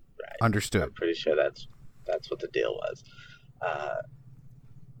 Understood. I'm pretty sure that's what the deal was.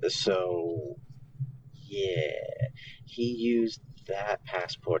 So, yeah, he used that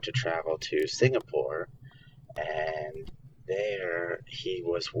passport to travel to Singapore, and there he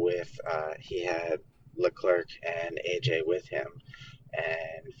was with, he had Leclerc and AJ with him,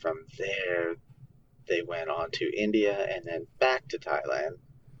 and from there they went on to India and then back to Thailand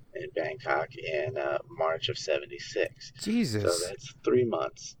in Bangkok in March of '76. Jesus. So that's 3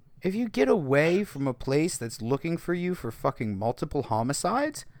 months. If you get away from a place that's looking for you for fucking multiple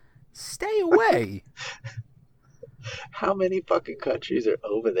homicides, stay away. How many fucking countries are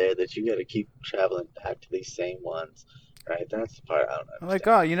over there that you got to keep traveling back to these same ones? Right? That's the part I don't understand. Like,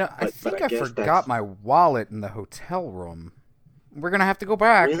 oh, you know, I think I guess forgot my wallet in the hotel room. We're going to have to go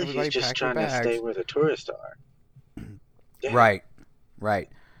back. Really, Everybody he's just pack your trying to stay bags. where the tourists are. Damn. Right.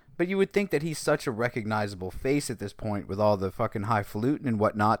 But you would think that he's such a recognizable face at this point with all the fucking highfalutin and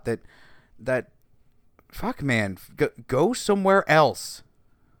whatnot that fuck, man, go somewhere else.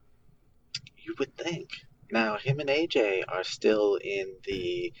 You would think. Now, him and AJ are still in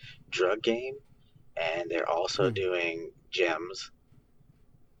the drug game, and they're also doing gems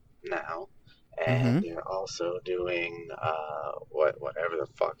now, and they're also doing whatever the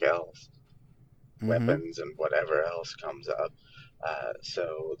fuck else, weapons and whatever else comes up.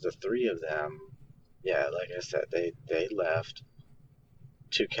 So the three of them, yeah, like I said, they left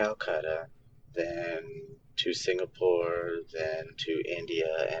to Calcutta, then to Singapore, then to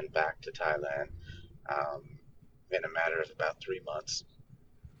India, and back to Thailand in a matter of about 3 months.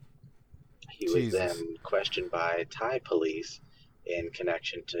 He was Jesus. then questioned by Thai police in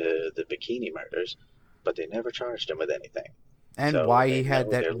connection to the bikini murders, but they never charged him with anything. And So why they he had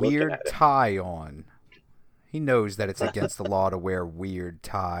know they're that looking weird at it. tie on. He knows that it's against the law to wear weird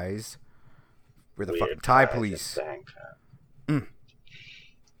ties. We're the Weird fucking Thai ties in police. Bangkok.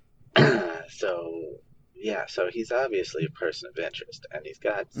 So he's obviously a person of interest, and he's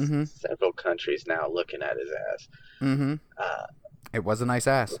got several countries now looking at his ass. It was a nice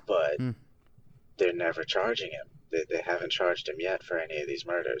ass. But they're never charging him. They haven't charged him yet for any of these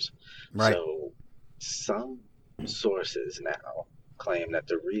murders. Right. So some sources now claim that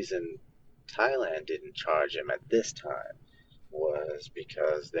the reason Thailand didn't charge him at this time was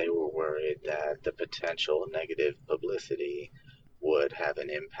because they were worried that the potential negative publicity would have an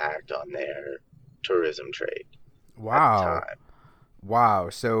impact on their tourism trade at the time. Wow.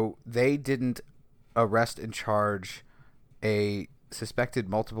 So they didn't arrest and charge a suspected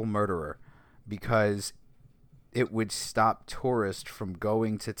multiple murderer because it would stop tourists from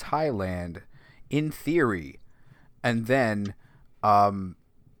going to Thailand in theory. And then, well,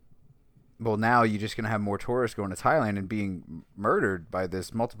 now you're just going to have more tourists going to Thailand and being murdered by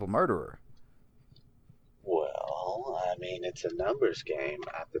this multiple murderer. Well, I mean, it's a numbers game.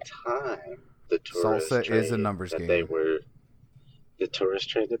 At the time, the tourist Salsa trade is a numbers game. The tourist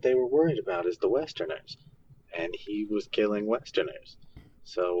trade that they were worried about is the Westerners, and he was killing Westerners.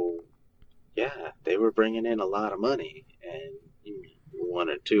 So, yeah, they were bringing in a lot of money, and one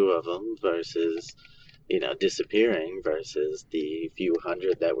or two of them versus, disappearing versus the few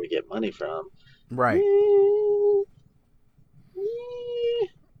hundred that we get money from. Right.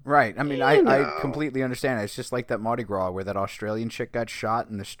 Right. I mean, I completely understand it. It's just like that Mardi Gras where that Australian chick got shot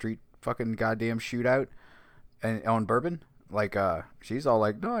in the street fucking goddamn shootout and on Bourbon. Like, she's all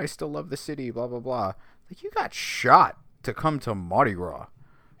like, no, I still love the city, blah, blah, blah. Like, you got shot to come to Mardi Gras.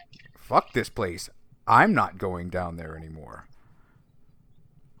 Fuck this place. I'm not going down there anymore.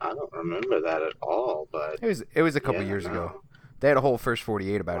 I don't remember that at all, but... It was a couple years ago. They had a whole First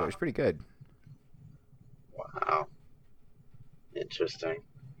 48 about it. It was pretty good. Wow. Interesting.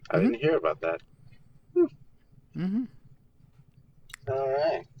 I didn't hear about that. All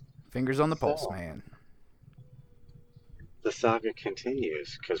right. Fingers on the pulse, So, man. the saga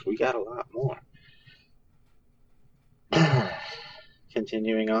continues because we got a lot more.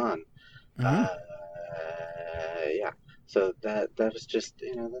 Continuing on. Mm-hmm. Yeah. So that was just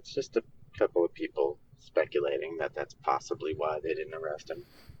that's just a couple of people speculating that that's possibly why they didn't arrest him.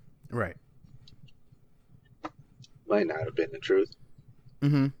 Right. Might not have been the truth,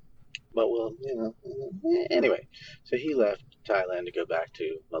 Mm-hmm. but well, anyway. So he left Thailand to go back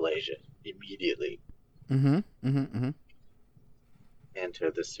to Malaysia immediately. Mm-hmm. Mm-hmm. Mm-hmm.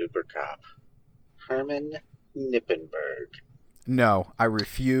 Enter the super cop, Herman Nippenberg. No, I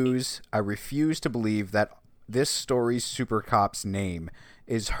refuse. I refuse to believe that this story's super cop's name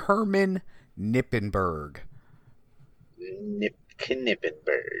is Herman Nippenberg.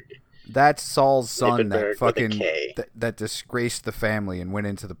 Knippenberg. That's Saul's son that Nippenberg with a fucking K. that disgraced the family and went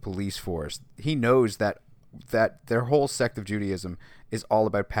into the police force. He knows that their whole sect of Judaism is all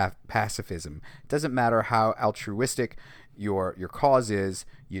about pacifism. It doesn't matter how altruistic your cause is,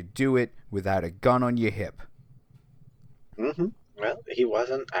 you do it without a gun on your hip. Mm-hmm. Well, he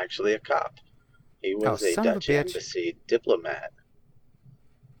wasn't actually a cop. He was a son of a Dutch bitch. embassy diplomat.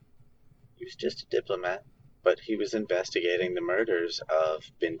 He was just a diplomat, but he was investigating the murders of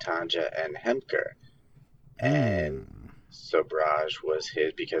Bintanja and Hemker. And Sobraj was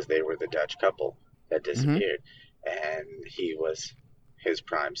his, because they were the Dutch couple that disappeared, and he was his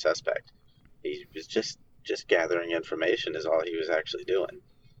prime suspect. He was just gathering information is all he was actually doing.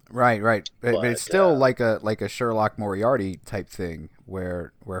 Right. But it's But, still like a Sherlock Moriarty type thing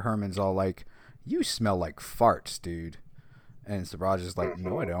where Herman's all like, "You smell like farts, dude," and Sabraj is like,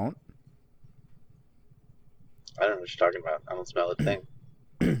 "No, I don't." I don't know what you're talking about. I don't smell a thing.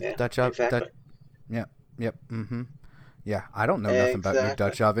 Yeah, Dutch oven. exactly. Yep. Mm-hmm. Yeah, I don't know nothing about no Exactly.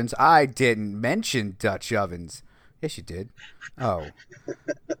 Dutch ovens. I didn't mention Dutch ovens. Yes, you did. Oh.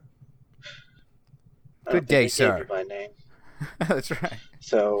 I Good don't think day, I sir. gave you my name. That's right.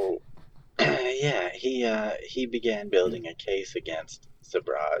 So, yeah, he began building a case against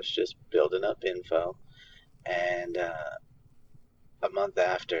Sabraj, just building up info, and a month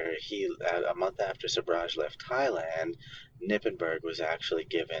after Sabraj left Thailand, Nippenberg was actually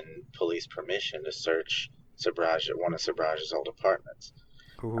given police permission to search Sabraj at one of Sabraj's old apartments,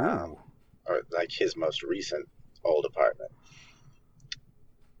 Ooh. or like his most recent old apartment.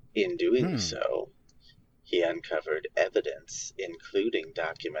 In doing so, he uncovered evidence, including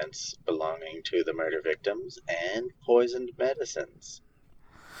documents belonging to the murder victims and poisoned medicines.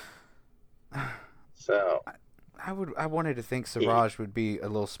 So, I wanted to think Sabraj would be a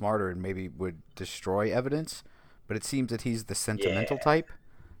little smarter and maybe would destroy evidence, but it seems that he's the sentimental type.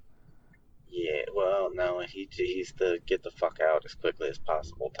 yeah, well, no, he's the get the fuck out as quickly as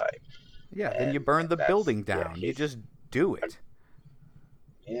possible type. Yeah, then you burn the building down. You just do it.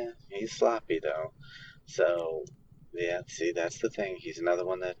 Yeah, he's sloppy though. So, yeah, see, that's the thing. He's another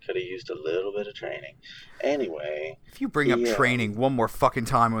one that could have used a little bit of training. Anyway, If you bring up training one more fucking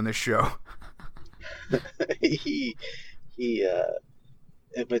time on this show.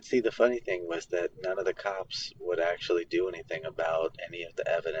 But see, the funny thing was that none of the cops would actually do anything about any of the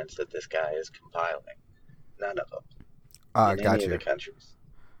evidence that this guy is compiling. None of them. In any of the countries.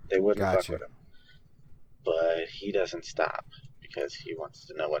 They wouldn't fuck with him. But he doesn't stop because he wants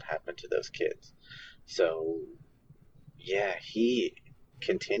to know what happened to those kids. So, yeah, he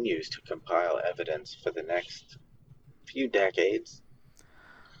continues to compile evidence for the next few decades.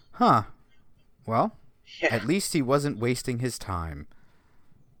 Huh. Well, Yeah. at least he wasn't wasting his time.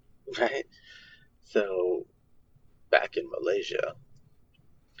 Right? So, back in Malaysia,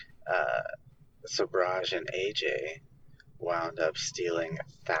 Sabraj and AJ wound up stealing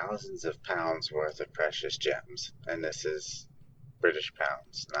thousands of pounds worth of precious gems. And this is British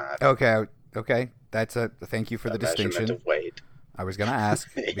pounds, not Okay. That's a thank you for the distinction. measurement of weight. I was going to ask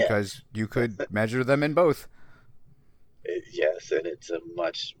Yeah. because you could measure them in both. Yes, and it's a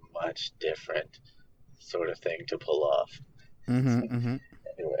much, much different sort of thing to pull off. Mm-hmm.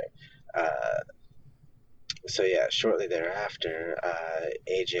 Anyway, so yeah, shortly thereafter,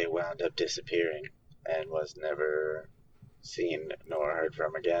 AJ wound up disappearing and was never seen nor heard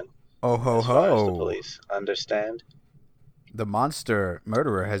from again. Oh ho As far as the ho! police understand. The monster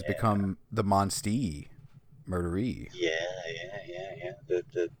murderer has become the monstee murderee. Yeah.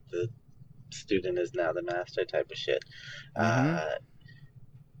 The student is now the master type of shit.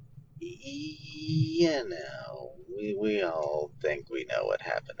 We all think we know what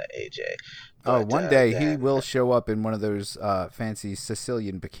happened to AJ. But, one day he will show up in one of those fancy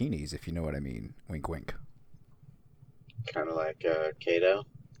Sicilian bikinis, if you know what I mean. Wink, wink. Kind of like Kato,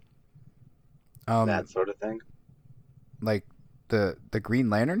 that sort of thing. Like the Green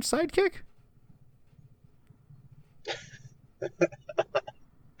Lantern sidekick?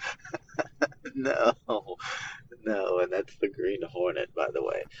 No, no, and that's the Green Hornet, by the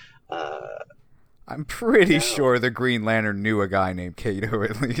way. I'm pretty No. sure the Green Lantern knew a guy named Kato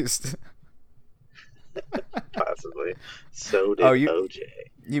at least. Possibly. So did Oh, you- OJ.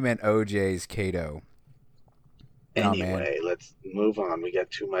 You meant OJ's Kato. Oh, man. Anyway, let's move on. We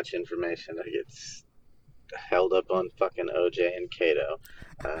got too much information. I get held up on fucking OJ and Kato.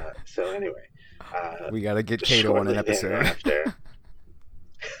 So anyway, We gotta get Kato on an shortly episode. thereafter-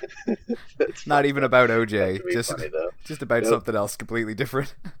 That's Not even about that OJ, could be just funny, though. about Nope. something else completely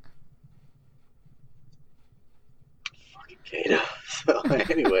different. Fucking Kato. So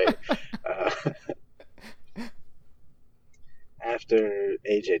anyway, after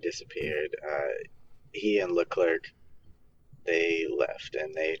AJ disappeared, he and Leclerc, they left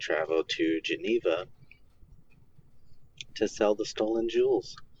and they traveled to Geneva to sell the stolen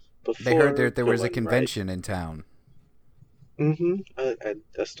jewels. They heard there was a going convention in town.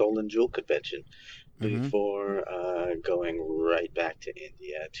 a stolen jewel convention Mhm. before going right back to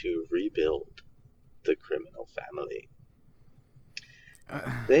India to rebuild the criminal family.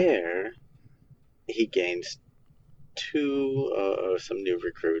 There, he gains some new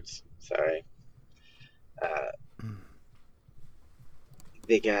recruits. Sorry.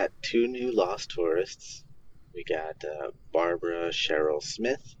 They got 2 new lost tourists. We got Barbara Cheryl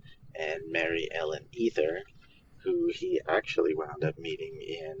Smith and Mary Ellen Ether, who he actually wound up meeting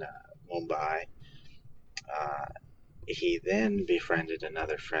in Mumbai. He then befriended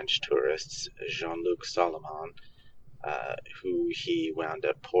another French tourist, Jean-Luc Solomon, who he wound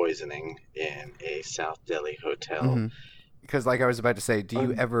up poisoning in a South Delhi hotel. Mhm. Because, like I was about to say, do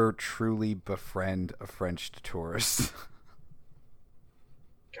you Um, ever truly befriend a French tourist?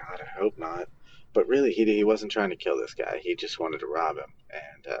 God, I hope not. But really, he wasn't trying to kill this guy. He just wanted to rob him,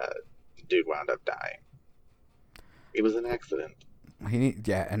 and the dude wound up dying. It was an accident.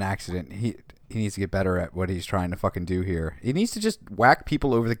 An accident. He needs to get better at what he's trying to fucking do here. He needs to just whack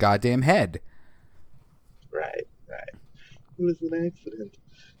people over the goddamn head. Right. It was an accident.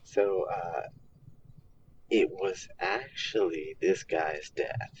 So, it was actually this guy's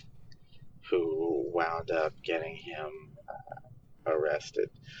death who wound up getting him arrested.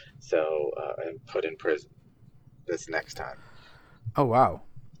 So, and put in prison this next time. Oh, wow.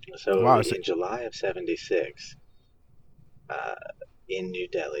 So, Wow, in July of 76, in New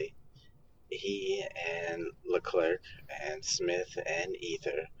Delhi, he and Leclerc and Smith and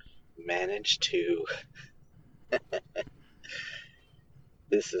Ether managed to.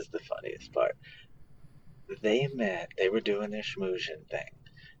 This is the funniest part. They were doing their schmoozing thing,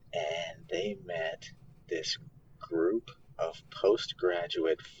 and they met this group of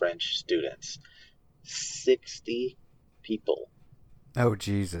postgraduate French students. 60 people. Oh,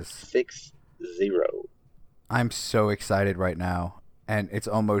 Jesus. 60. I'm so excited right now. And it's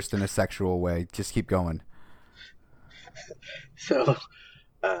almost in a sexual way. Just keep going. So,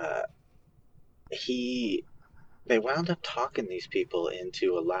 they wound up talking these people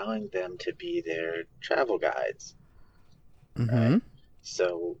into allowing them to be their travel guides. Mm-hmm.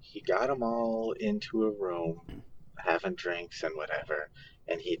 So he got them all into a room, having drinks and whatever,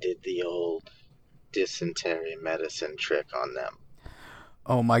 and he did the old dysentery medicine trick on them.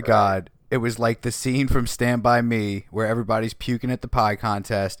 Oh, my God. It was like the scene from Stand By Me where everybody's puking at the pie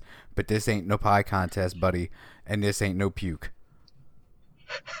contest, but this ain't no pie contest, buddy, and this ain't no puke.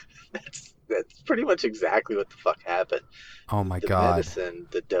 That's pretty much exactly what the fuck happened. Oh, my The God. medicine,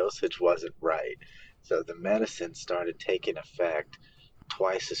 the dosage wasn't right. So the medicine started taking effect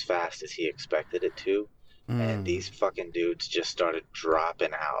twice as fast as he expected it to. And these fucking dudes just started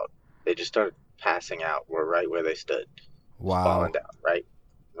dropping out. They just started passing out right where they stood. Wow. Falling down, right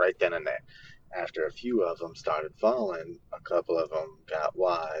then and there. After a few of them started falling, a couple of them got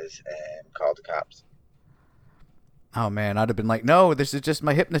wise and called the cops. Oh, man, I'd have been like, no, this is just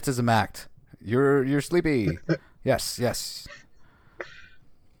my hypnotism act. You're sleepy. Yes.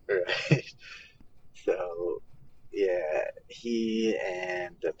 Right. So, yeah, he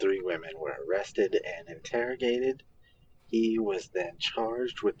and the 3 women were arrested and interrogated. He was then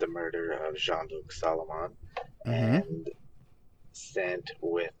charged with the murder of Jean-Luc Solomon and sent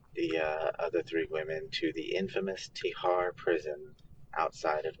with the other 3 women to the infamous Tihar prison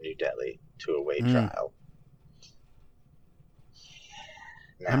outside of New Delhi to await trial.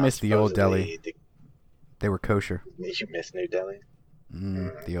 I miss the old supposedly Delhi. They were kosher. You miss New Delhi?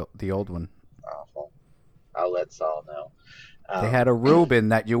 The old one. Awful. I'll let Saul know. They had a Reuben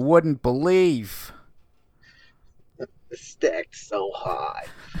that you wouldn't believe. Stacked so high.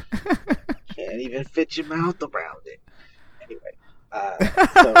 Can't even fit your mouth around it. Anyway, So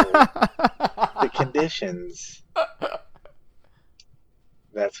the conditions.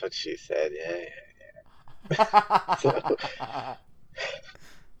 That's what she said. Yeah. So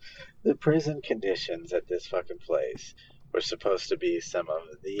the prison conditions at this fucking place were supposed to be some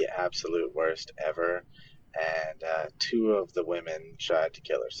of the absolute worst ever. And two of the women tried to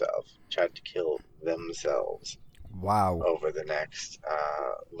kill themselves Wow. over the next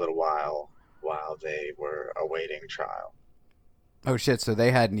little while they were awaiting trial. Oh shit! So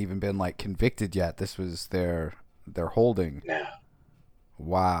they hadn't even been like convicted yet. This was their holding. No.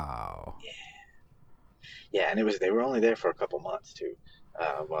 Wow. Yeah, and they were only there for a couple months too,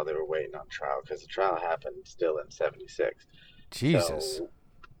 while they were waiting on trial, because the trial happened still in '76. Jesus. So,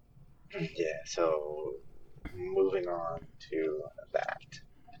 yeah. So moving on to that.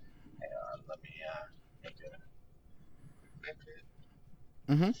 Hang on, let me make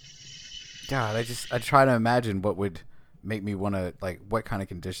it. God, I try to imagine what would make me want to, like, what kind of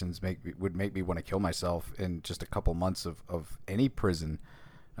conditions would make me want to kill myself in just a couple months of any prison.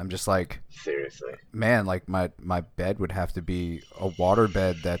 I'm just like, Seriously. man, like my bed would have to be a water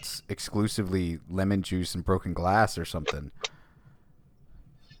bed that's exclusively lemon juice and broken glass or something.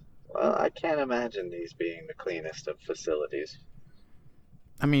 Well, I can't imagine these being the cleanest of facilities.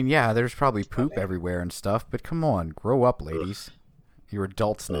 I mean, yeah, there's probably poop everywhere and stuff, but come on, grow up, ladies. You're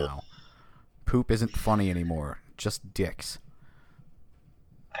adults now. Poop isn't funny anymore. Just dicks.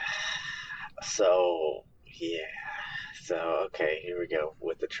 So, yeah. So, okay, here we go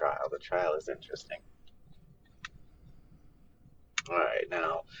with the trial. The trial is interesting. All right,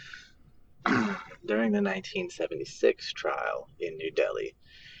 now, during the 1976 trial in New Delhi,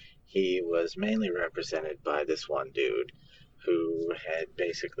 he was mainly represented by this one dude who had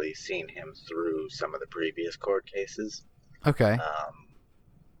basically seen him through some of the previous court cases. Okay.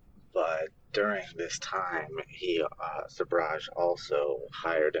 But during this time, Sabraj also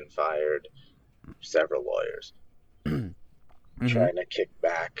hired and fired several lawyers, trying to kick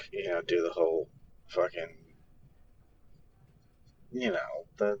back, do the whole fucking,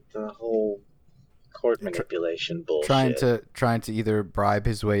 the whole court manipulation bullshit. Trying to either bribe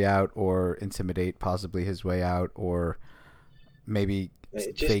his way out or intimidate possibly his way out, or maybe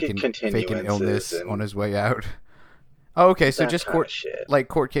fake an illness on his way out. Oh, okay, so just court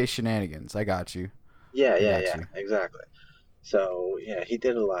case shenanigans. I got you. Yeah, exactly. So, yeah, he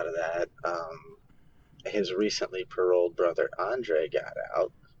did a lot of that. His recently paroled brother Andre got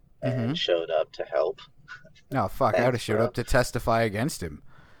out and showed up to help. No, fuck, I would have showed up to testify against him.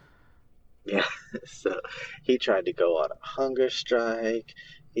 Yeah, so he tried to go on a hunger strike.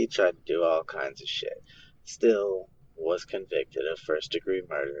 He tried to do all kinds of shit. Still was convicted of first-degree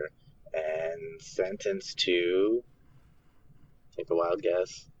murder and sentenced to, take a wild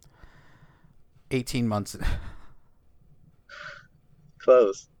guess. 18 months.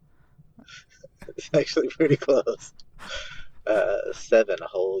 Close. It's actually pretty close. 7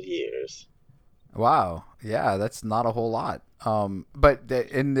 whole years. Wow. Yeah, that's not a whole lot. But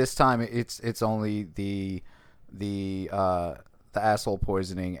in this time, it's only the asshole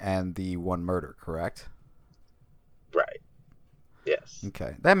poisoning and the one murder, correct? Right. Yes.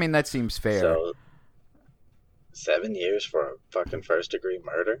 Okay. I mean, that seems fair. So, 7 years for a fucking first-degree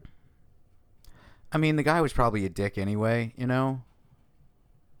murder? I mean, the guy was probably a dick anyway,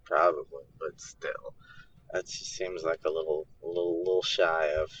 Probably, but still. That just seems like a little shy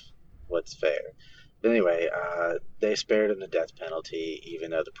of what's fair. But anyway, they spared him the death penalty,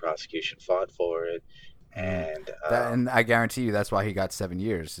 even though the prosecution fought for it. And I guarantee you that's why he got 7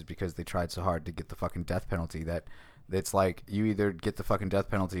 years, is because they tried so hard to get the fucking death penalty that it's like you either get the fucking death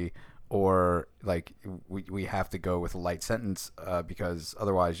penalty or like we have to go with a light sentence because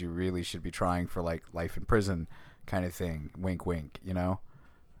otherwise you really should be trying for like life in prison kind of thing. Wink, wink,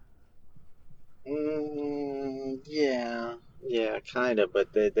 Yeah, kind of,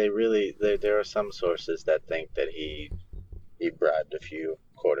 but there are some sources that think that he bribed a few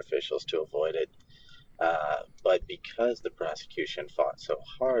court officials to avoid it. But because the prosecution fought so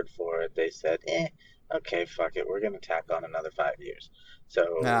hard for it, they said, okay, fuck it, we're going to tack on another 5 years.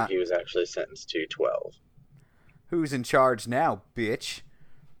 So he was actually sentenced to 12. Who's in charge now, bitch?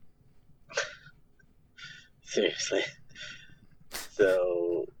 Seriously.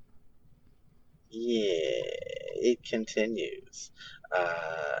 So, yeah, it continues.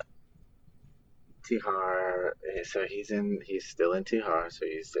 Tihar, so he's still in Tihar, so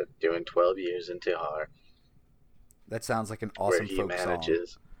he's doing 12 years in Tihar. That sounds like an awesome folk song.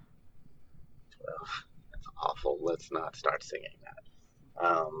 Well, that's awful. Let's not start singing that.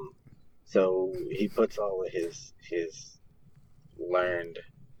 So he puts all of his learned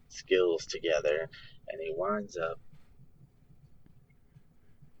skills together, and he winds up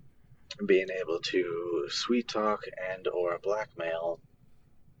being able to sweet talk and or blackmail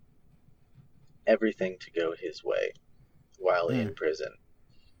everything to go his way while in prison.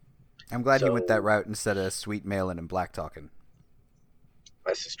 I'm glad he went that So- route instead of sweet mailing and black talking.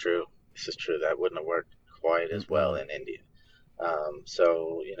 This is true. That wouldn't have worked quite as well in India.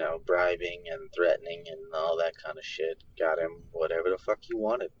 So, bribing and threatening and all that kind of shit got him whatever the fuck he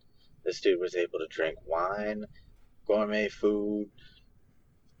wanted. This dude was able to drink wine, gourmet food.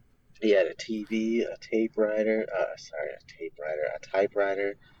 He had a TV, a typewriter,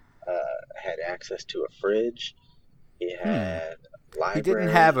 had access to a fridge. He had library. He didn't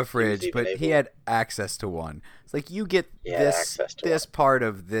have a was fridge, even but he able- had access to one. It's like you get He had this access to this part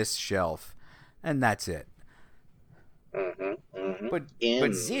of this shelf, and that's it. But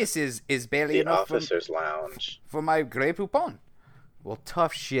in this is barely the enough officers' lounge. for my Grey Poupon. Well,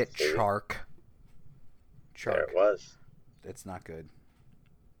 tough shit, See? Chark. There it was. That's not good.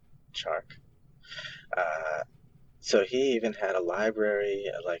 Chark. So he even had a library,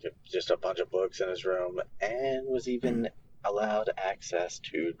 just a bunch of books in his room, and was even allowed access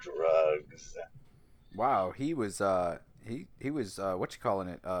to drugs. Wow, he was he was what you calling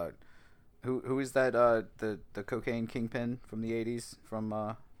it? Who is that? The cocaine kingpin from the '80s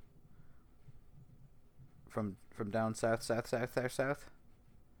from down south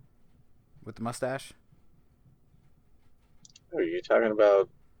with the mustache. Are you talking about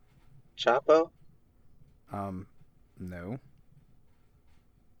Chapo? No.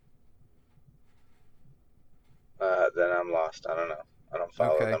 Then I'm lost. I don't know. I don't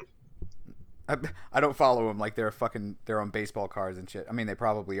follow Okay. them. I don't follow them like they're on baseball cards and shit. I mean, they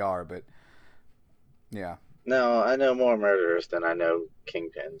probably are, but yeah. No, I know more murderers than I know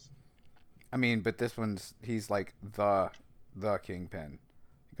kingpins. I mean, but he's like the kingpin.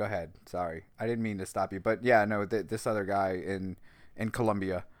 Go ahead. Sorry, I didn't mean to stop you, but yeah, no, this other guy in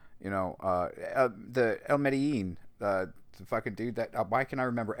Colombia, the El Medellin, the fucking dude that why can I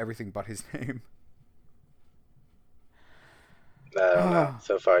remember everything but his name? I don't know.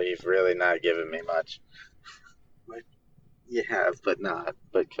 So far, you've really not given me much. You have, but not,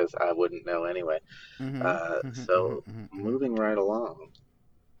 because I wouldn't know anyway. So, moving right along.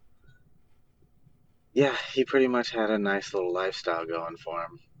 Yeah, he pretty much had a nice little lifestyle going for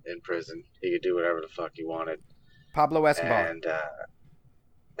him in prison. He could do whatever the fuck he wanted. Pablo Escobar. And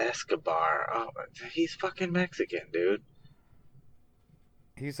Escobar, oh, he's fucking Mexican, dude.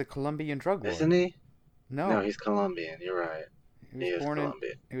 He's a Colombian drug lord. Isn't he? No, No, he's Colombian. You're right. He is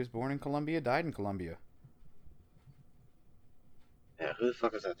Colombian. He was born in Colombia, died in Colombia. Yeah, who the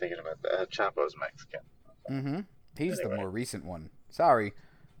fuck was I thinking about? Chapo's Mexican. He's Anyway. the more recent one. Sorry,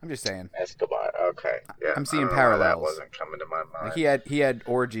 I'm just saying. Escobar. Okay. Yeah. I'm seeing I don't know why parallels. That wasn't coming to my mind. Like he had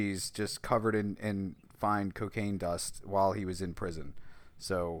orgies just covered in fine cocaine dust while he was in prison.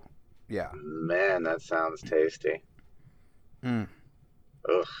 So, yeah. Man, that sounds tasty. Mm.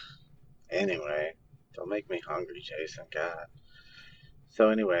 Ugh. Anyway, don't make me hungry, Jason. God. So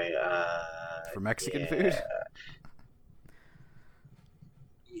anyway, For Mexican yeah. food?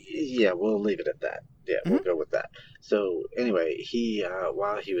 Yeah, we'll leave it at that. Yeah, we'll go with that. So anyway, he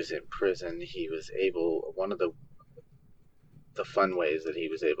while he was in prison, he was able, one of the fun ways that he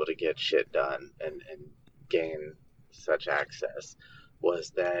was able to get shit done and gain such access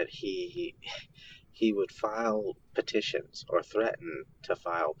was that he would file petitions or threaten to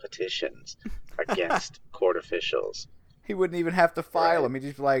file petitions against court officials. He wouldn't even have to file Right. them. He'd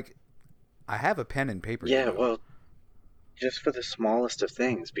just be like, I have a pen and paper. Yeah, you know." well, just for the smallest of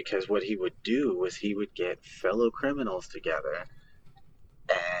things, because what he would do was he would get fellow criminals together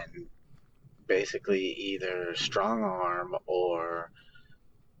and basically either strong arm or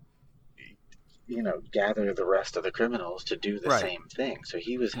gather the rest of the criminals to do the Right. same thing. So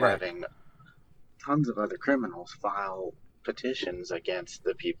he was Right. having tons of other criminals file petitions against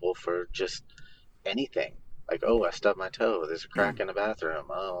the people for just anything. Like, oh, I stubbed my toe. There's a crack in the bathroom.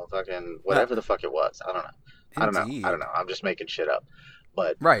 Oh, fucking whatever the fuck it was. I don't know. Indeed. I don't know. I'm just making shit up.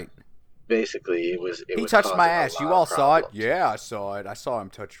 But Right. basically, it was. He was touched my causing a ass. lot You of all saw it? problems. Yeah, I saw it. I saw him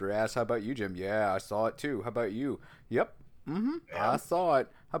touch your ass. How about you, Jim? Yeah, I saw it too. How about you? Yep. Yeah. I saw it.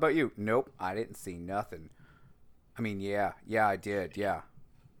 How about you? Nope. I didn't see nothing. I mean, yeah, I did. Yeah.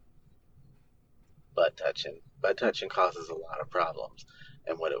 Butt touching causes a lot of problems,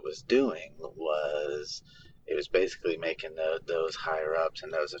 and what it was doing was it was basically making those higher ups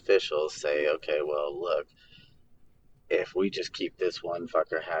and those officials say, okay, well, look, if we just keep this one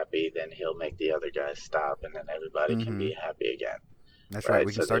fucker happy, then he'll make the other guys stop, and then everybody can be happy again. That's right.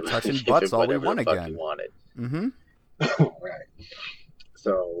 We can So start they touching give butts him all we whatever want the fuck again. he wanted. Mm-hmm. Right.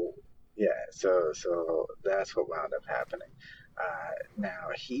 So yeah, so that's what wound up happening. Now,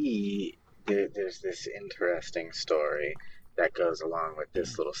 there's this interesting story that goes along with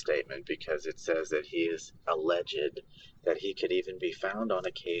this little statement because it says that he is alleged that he could even be found on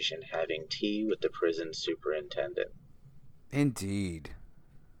occasion having tea with the prison superintendent. Indeed.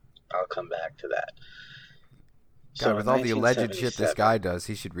 I'll come back to that. God, with all the alleged shit this guy does,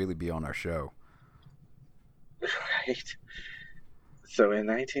 he should really be on our show. Right? So in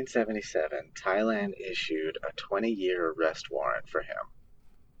 1977, Thailand issued a 20-year arrest warrant for him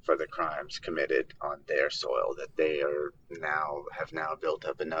for the crimes committed on their soil that they have now built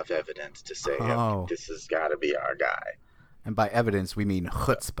up enough evidence to say, this has got to be our guy. And by evidence, we mean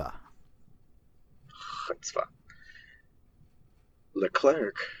chutzpah. Chutzpah.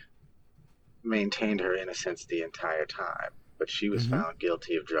 Leclerc maintained her innocence the entire time, but she was found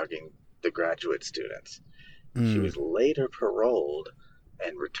guilty of drugging the graduate students. She was later paroled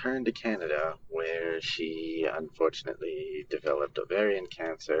and returned to Canada, where she unfortunately developed ovarian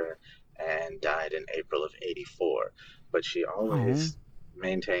cancer and died in April of '84. But she always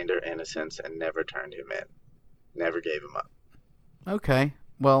maintained her innocence and never turned him in, never gave him up. Okay,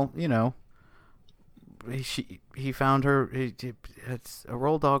 well, you know, he found her. It's a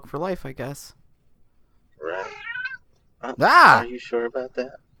roll dog for life, I guess. Right. Are you sure about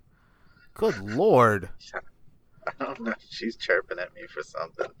that? Good Lord. I don't know. She's chirping at me for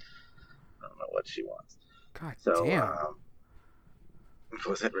something. I don't know what she wants. God damn.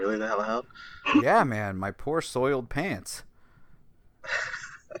 Was it really that loud? Yeah, man. My poor soiled pants.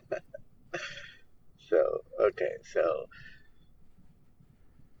 So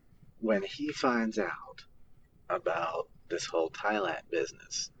when he finds out about this whole Thailand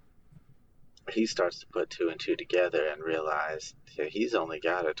business, he starts to put two and two together and realize that he's only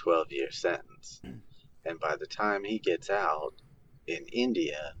got a 12-year sentence. And by the time he gets out in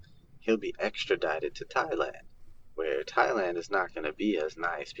India, he'll be extradited to Thailand, where Thailand is not going to be as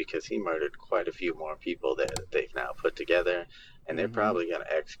nice because he murdered quite a few more people there that they've now put together, and they're probably going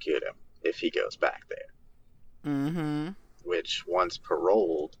to execute him if he goes back there. Which, once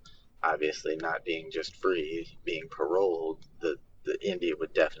paroled, obviously not being just free, being paroled, the India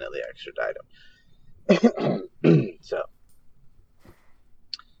would definitely extradite him. So,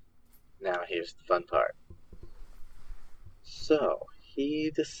 now here's the fun part. So,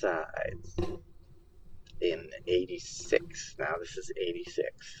 he decides in 86, now this is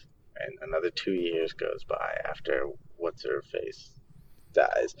 86, and another 2 years goes by after What's-Her-Face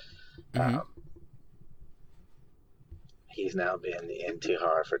dies. He's now been in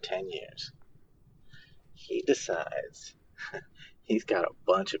Tihar for 10 years. He decides he's got a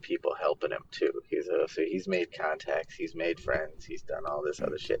bunch of people helping him too. So he's made contacts, he's made friends, he's done all this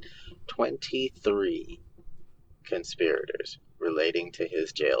other shit. 23 conspirators relating to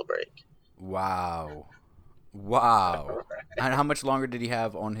his jailbreak. Wow. And how much longer did he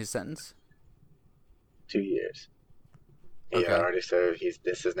have on his sentence? 2 years. He already served.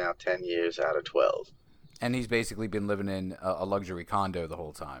 This is now 10 years out of 12. And he's basically been living in a luxury condo the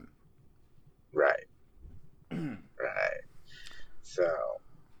whole time. Right. Right. So,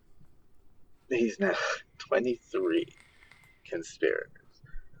 he's now 23 conspirators.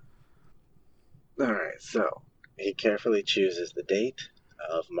 Alright, so, he carefully chooses the date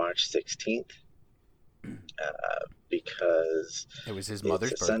of March 16th, because it was his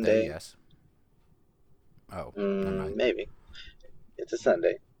mother's birthday, Sunday. Yes. Oh, maybe. It's a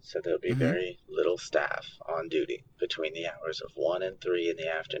Sunday, so there'll be very little staff on duty between the hours of 1 and 3 in the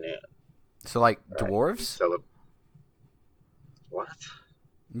afternoon. So, like, dwarves? What?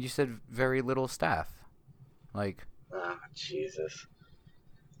 You said very little staff. Like... Oh, Jesus.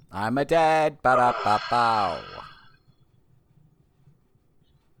 I'm a dad. Ba-da-ba-bow.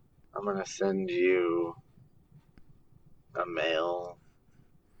 I'm gonna send you a mail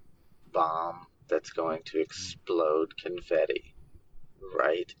bomb that's going to explode confetti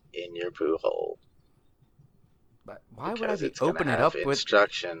right in your poo hole. But why would I be open it up with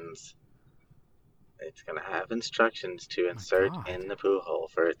instructions? It's gonna have instructions to insert in the poo hole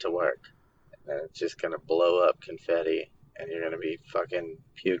for it to work. And it's just gonna blow up confetti, and you're gonna be fucking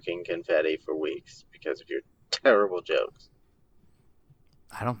puking confetti for weeks because of your terrible jokes.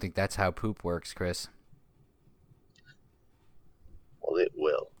 I don't think that's how poop works, Chris. Well, it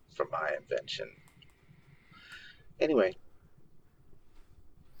will, from my invention. Anyway.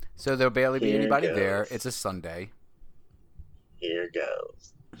 So there'll barely be anybody there. It's a Sunday. Here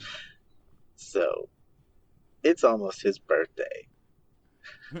goes. So, it's almost his birthday.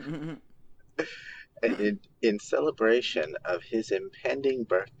 And in celebration of his impending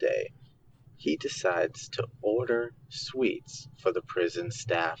birthday, he decides to order sweets for the prison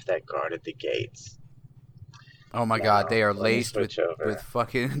staff that guarded the gates. Oh my Now, God, they are let me laced switch over. with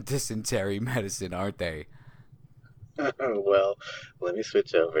fucking dysentery medicine, aren't they? Well, let me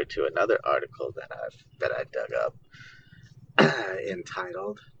switch over to another article that I dug up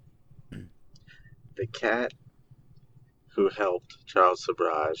entitled "The Cat Who Helped Charles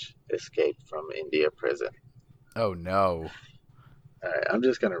Sobrage Escape from India Prison." Oh no. All right, I'm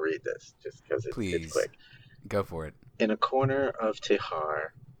just going to read this just because it's Please. quick. Go for it. In a corner of Tihar,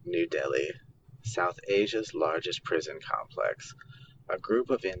 New Delhi, South Asia's largest prison complex, a group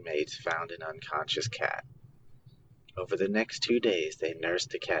of inmates found an unconscious cat. Over the next 2 days, they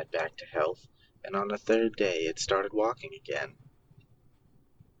nursed the cat back to health, and on the third day, it started walking again.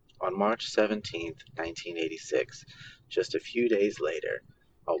 On March 17, 1986, just a few days later,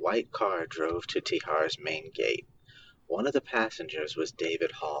 a white car drove to Tihar's main gate. One of the passengers was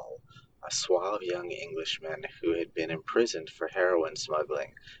David Hall, a suave young Englishman who had been imprisoned for heroin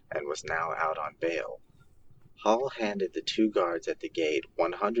smuggling and was now out on bail. Hall handed the 2 guards at the gate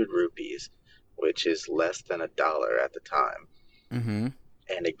 100 rupees, which is less than $1 at the time, Mm-hmm.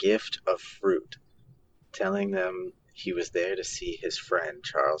 and a gift of fruit, telling them he was there to see his friend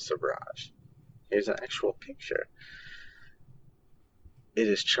Charles Sobrage. Here's an actual picture. It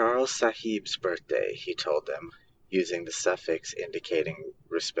is Charles Sahib's birthday, he told them, using the suffix indicating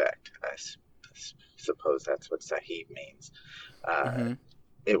respect. I suppose that's what Sahib means.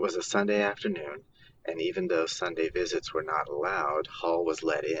 It was a Sunday afternoon, and even though Sunday visits were not allowed, Hall was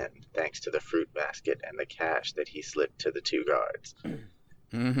let in thanks to the fruit basket and the cash that he slipped to the 2 guards.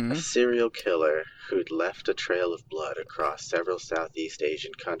 Mm-hmm. A serial killer who'd left a trail of blood across several Southeast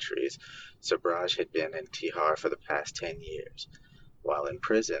Asian countries, Sobrage had been in Tihar for the past 10 years. While in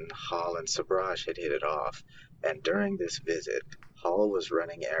prison, Hall and Sobrage had hit it off, and during this visit, Hall was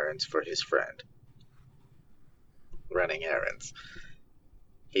running errands for his friend. Running errands.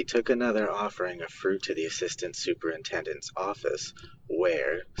 He took another offering of fruit to the assistant superintendent's office,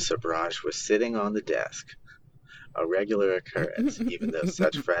 where Sobrage was sitting on the desk. A regular occurrence, even though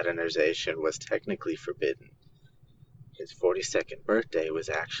such fraternization was technically forbidden. His 42nd birthday was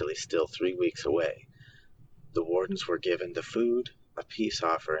actually still 3 weeks away. The wardens were given the food, a peace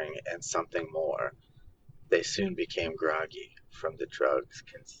offering, and something more. They soon became groggy from the drugs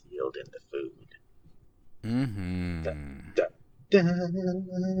concealed in the food. Mm-hmm. Dun, dun,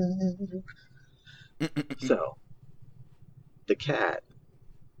 dun. So, the cat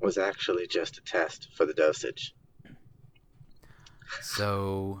was actually just a test for the dosage.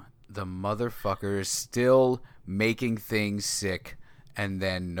 So the motherfucker is still making things sick and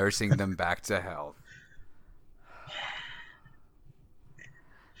then nursing them back to health.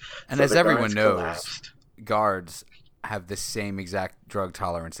 And So as the everyone guards knows, collapsed. guards have the same exact drug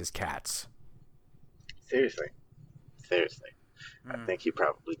tolerance as cats. Seriously. I think he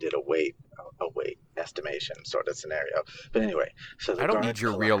probably did a weight estimation sort of scenario. But anyway, so the I don't guards need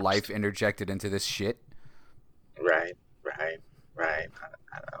your collapsed. real life interjected into this shit. Right.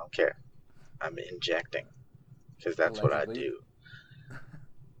 I don't care. I'm injecting because that's what I Allegedly. do.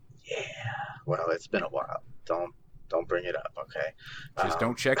 Yeah. Well, it's been a while. Don't bring it up, okay? Just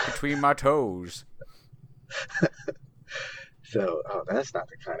don't check between my toes. So, that's not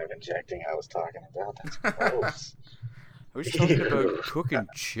the kind of injecting I was talking about. That's gross. I was talking about cooking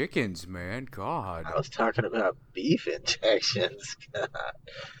chickens, man. God. I was talking about beef injections.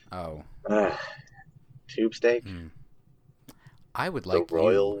 Oh. Tube steak. I would The like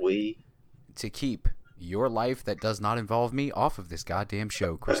royal you we. to keep your life that does not involve me off of this goddamn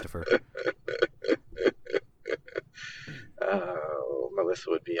show, Christopher. Oh, Melissa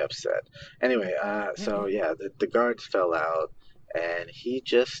would be upset. Anyway, so yeah, the guards fell out, and he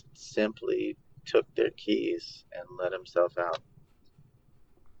just simply took their keys and let himself out.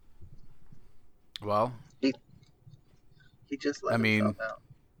 Well, He just let I mean, himself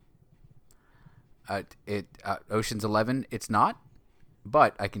out. Ocean's 11, it's not,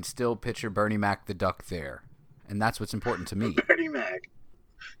 but I can still picture Bernie Mac the duck there, and that's what's important to me. Bernie Mac.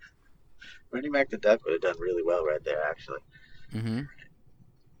 Bernie Mac the duck would have done really well right there, actually. Mm-hmm.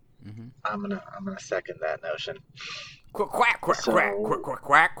 I'm gonna second that notion. Quack, quack, quack, So- quack, quack, quack,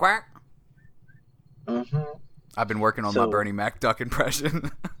 quack, quack. Mm-hmm. I've been working on my Bernie Mac duck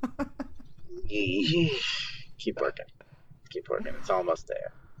impression. Keep working. It's almost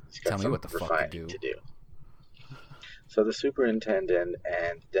there. It's got Tell me some what the fuck to refining do. So the superintendent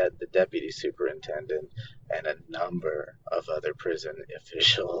and the deputy superintendent and a number of other prison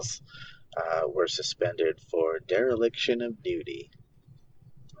officials were suspended for dereliction of duty.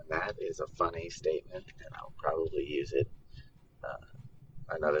 And that is a funny statement, and I'll probably use it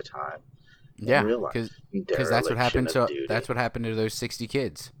another time. Yeah, real life. because that's what happened Dereliction of to duty. those 60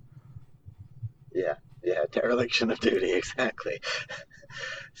 kids. Yeah, dereliction of duty, exactly.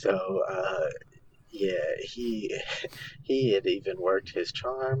 So, yeah, he had even worked his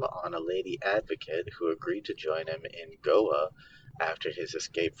charm on a lady advocate who agreed to join him in Goa after his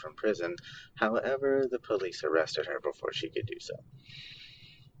escape from prison. However, the police arrested her before she could do so.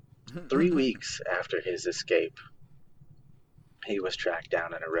 3 weeks after his escape, he was tracked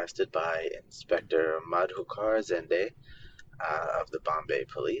down and arrested by Inspector Madhukar Zende of the Bombay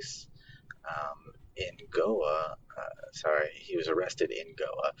Police. In Goa, he was arrested in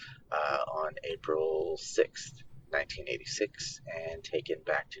Goa on April 6th, 1986, and taken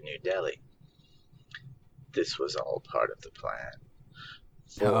back to New Delhi. This was all part of the plan.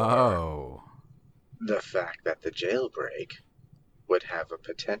 For the fact that the jailbreak would have a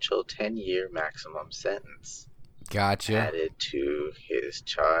potential 10-year maximum sentence. Gotcha. Added to his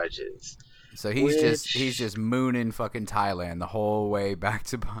charges. So he's just mooning fucking Thailand the whole way back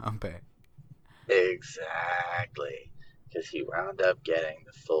to Bombay. Exactly. Because he wound up getting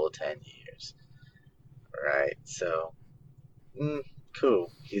the full 10 years. Right, so,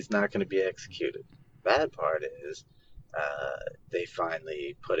 cool. He's not going to be executed. Bad part is, they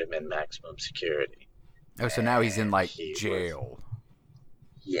finally put him in maximum security. Oh, so now he's in, jail.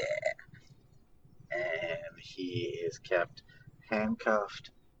 Yeah. And he is kept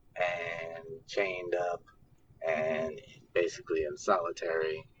handcuffed and chained up and basically in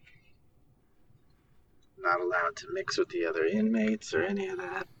solitary. Not allowed to mix with the other inmates or any of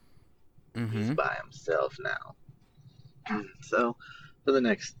that. He's by himself now. So, for the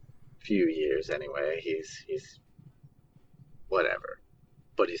next few years anyway, he's whatever.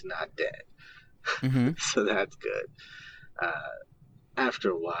 But he's not dead. So that's good. After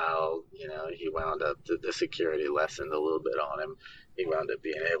a while, he wound up, the security lessened a little bit on him. He wound up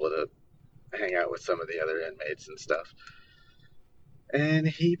being able to hang out with some of the other inmates and stuff. And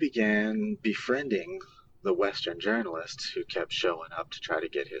he began befriending the Western journalists who kept showing up to try to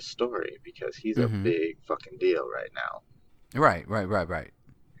get his story, because he's a big fucking deal right now. Right.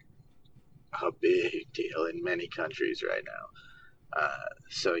 A big deal in many countries right now.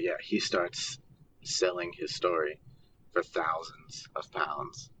 So yeah, he starts selling his story for thousands of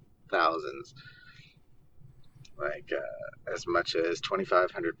pounds. Thousands. As much as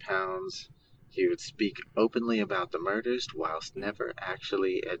 2,500 pounds. He would speak openly about the murders whilst never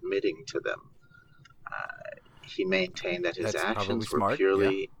actually admitting to them. He maintained that his actions were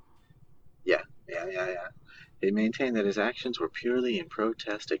purely... Yeah. He maintained that his actions were purely in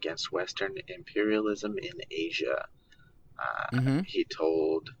protest against Western imperialism in Asia. He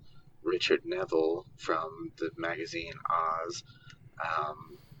told Richard Neville from the magazine Oz,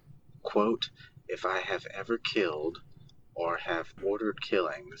 quote, "If I have ever killed or have ordered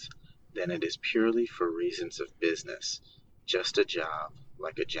killings, then it is purely for reasons of business. Just a job,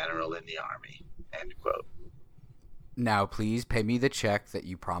 like a general in the army." End quote. Now please pay me the check that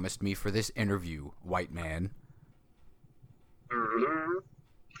you promised me for this interview, white man.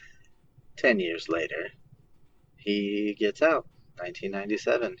 10 years later, he gets out.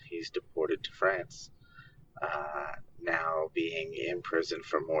 1997, he's deported to France. Now being in prison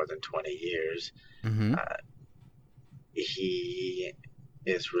for more than 20 years, he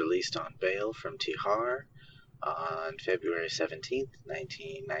is released on bail from Tihar on February 17th,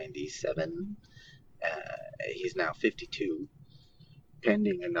 1997. He's now 52,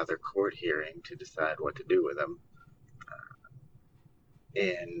 pending another court hearing to decide what to do with him.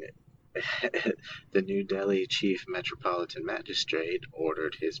 And the New Delhi Chief Metropolitan Magistrate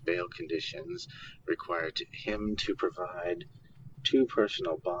ordered his bail conditions required him to provide 2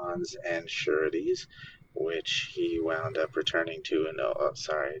 personal bonds and sureties, which he wound up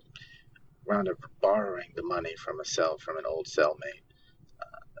wound up borrowing the money from an old cellmate,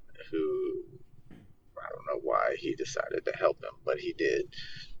 who, I don't know why he decided to help him, but he did.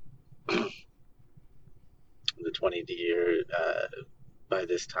 The 20-year, by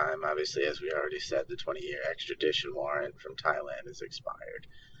this time, obviously, as we already said, the 20-year extradition warrant from Thailand is expired.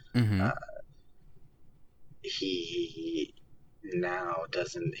 He now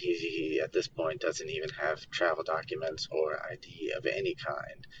doesn't, he at this point doesn't even have travel documents or ID of any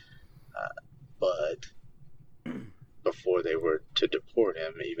kind. But before they were to deport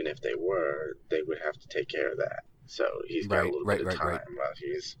him, even if they were, they would have to take care of that. So he's got a little bit of time while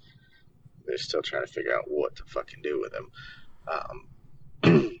they're still trying to figure out what to fucking do with him.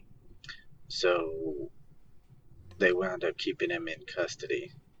 So they wound up keeping him in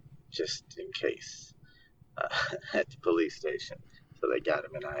custody just in case at the police station. So they got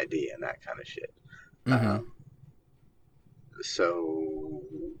him an ID and that kind of shit. So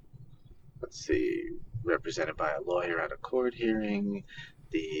let's see, represented by a lawyer at a court hearing,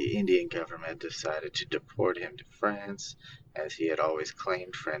 the Indian government decided to deport him to France, as he had always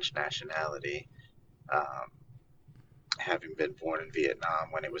claimed French nationality, um, having been born in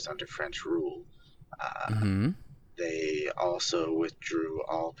Vietnam when it was under French rule. Mm-hmm. They also withdrew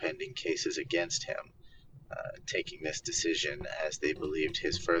all pending cases against him, taking this decision as they believed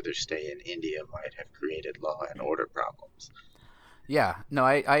his further stay in India might have created law and order problems. Yeah, no,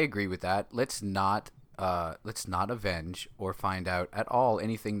 I agree with that. Let's not avenge or find out at all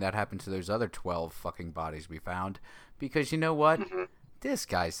anything that happened to those other 12 fucking bodies we found, because you know what? Mm-hmm. This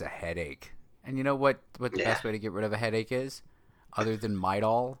guy's a headache. And you know what the best way to get rid of a headache is? Other than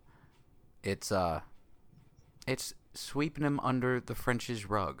Midol, it's sweeping him under the French's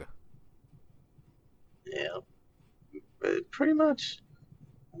rug. Yeah, but pretty much.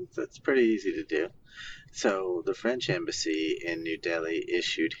 That's pretty easy to do. So the French embassy in New Delhi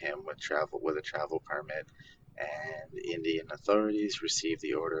issued him with a travel permit, and Indian authorities received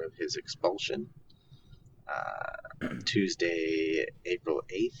the order of his expulsion. Tuesday, April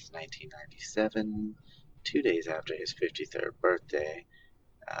 8th, 1997, 2 days after his 53rd birthday,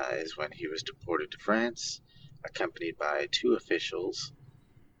 is when he was deported to France, accompanied by two officials,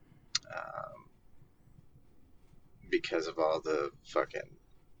 because of all the fucking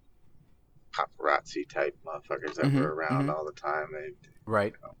paparazzi type motherfuckers that were around all the time.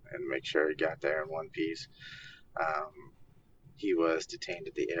 Right. And make sure he got there in one piece. He was detained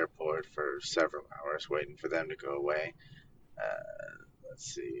at the airport for several hours waiting for them to go away.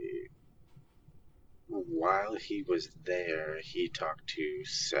 Let's see. While he was there, he talked to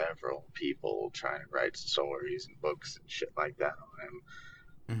several people trying to write stories and books and shit like that on him.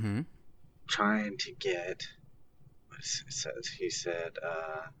 Mm-hmm. Trying to get, what it says, he said,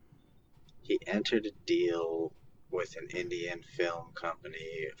 he entered a deal with an Indian film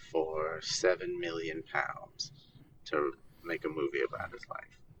company for £7 million to make a movie about his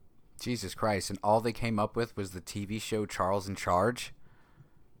life. Jesus Christ, and all they came up with was the TV show Charles in Charge?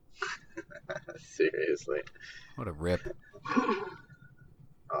 Seriously. What a rip.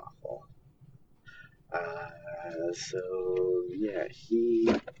 Awful. So, yeah, let's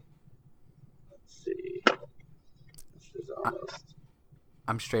see. This is almost...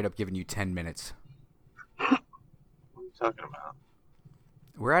 I'm straight up giving you 10 minutes. What are you talking about?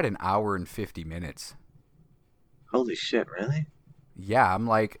 We're at an hour and 50 minutes. Holy shit, really? Yeah, I'm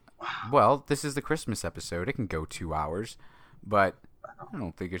like, well, this is the Christmas episode. It can go 2 hours, but I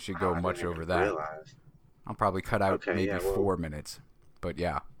don't think it should go much over that. Realize. I'll probably cut out maybe 4 minutes, but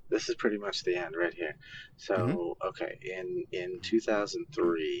yeah. This is pretty much the end right here. So, okay, in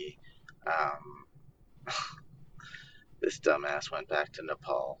 2003, this dumbass went back to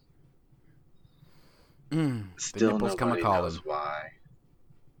Nepal. Still nobody knows why.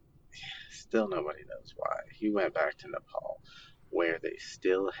 Still nobody knows why. He went back to Nepal, where they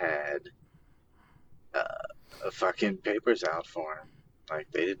still had fucking papers out for him.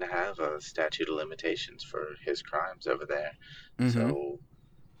 Like, they didn't have a statute of limitations for his crimes over there. So,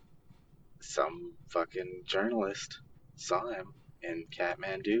 some fucking journalist saw him in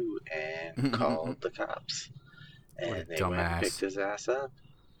Kathmandu and called the cops. And they went and picked his ass up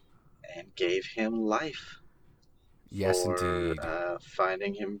and gave him life. Yes, for, indeed.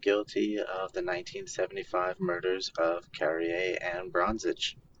 Finding him guilty of the 1975 murders of Carrier and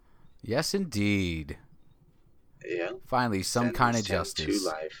Bronzich. Yes, indeed. Yeah. Finally, some kind of justice. To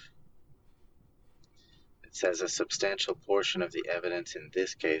life. It says a substantial portion of the evidence in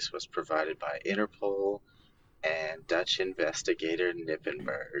this case was provided by Interpol and Dutch investigator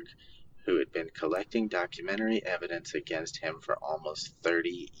Nippenberg, who had been collecting documentary evidence against him for almost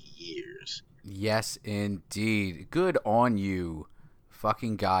 30 years. Yes, indeed. Good on you,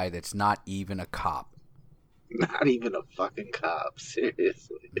 fucking guy that's not even a cop. Not even a fucking cop,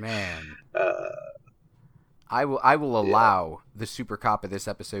 seriously. Man. I will allow the super cop of this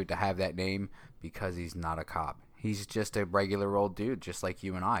episode to have that name because he's not a cop. He's just a regular old dude, just like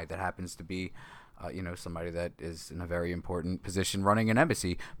you and I, that happens to be, somebody that is in a very important position running an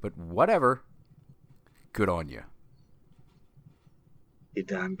embassy. But whatever. Good on you. You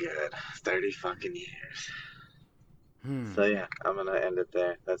done good. 30 fucking years. So yeah, I'm gonna end it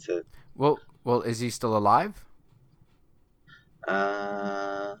there. That's it. Well, is he still alive?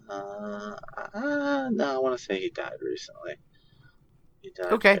 No, I want to say he died recently. He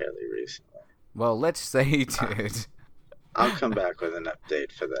died fairly recently. Well, let's say he did. I'll come back with an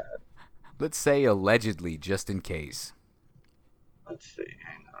update for that. Let's say allegedly, just in case. Let's see.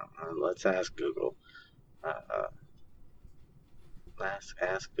 Hang on. Let's ask Google.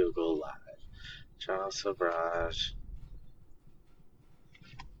 Ask Google live. Charles Sobrage.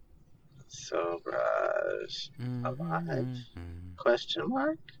 alive? Question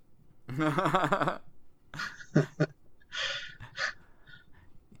mark?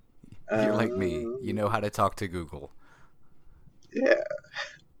 You're like me. You know how to talk to Google. Yeah.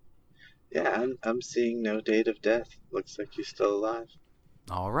 Yeah, I'm seeing no date of death. Looks like he's still alive.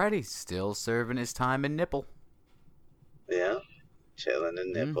 Alrighty, still serving his time in Nipple. Yeah, chilling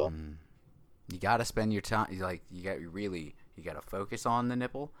in Nipple. You gotta spend your time. You gotta focus on the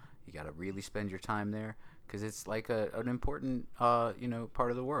Nipple. You gotta really spend your time there because it's like an important,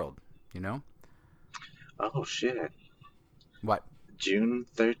 part of the world. You know. Oh shit! What? June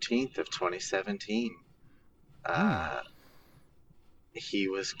 13th of 2017. He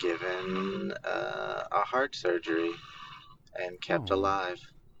was given a heart surgery and kept alive.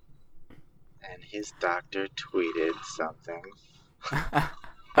 And his doctor tweeted something.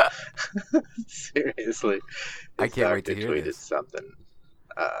 Seriously. I can't wait to hear tweeted this. Something.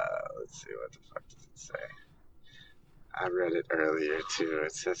 Let's see, what the fuck does it say? I read it earlier too.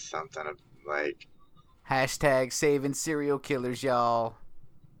 It says something like Hashtag saving serial killers, y'all.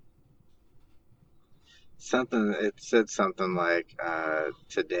 it said something like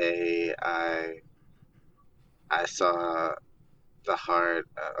today I saw the heart.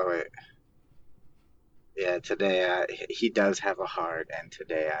 Yeah, today he does have a heart, and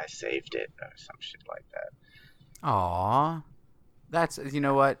today I saved it, or some shit like that. Aww. That's, you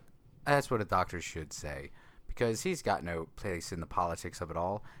know what? That's what a doctor should say. Because he's got no place in the politics of it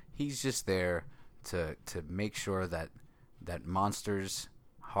all. He's just there to make sure that monster's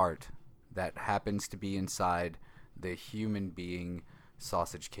heart that happens to be inside the human being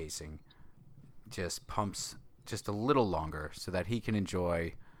sausage casing just pumps just a little longer so that he can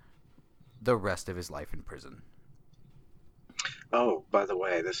enjoy the rest of his life in prison. Oh, by the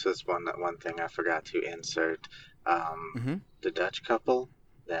way, this was one thing I forgot to insert. The Dutch couple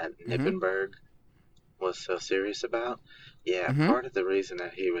that Nippenberg was so serious about. Yeah, part of the reason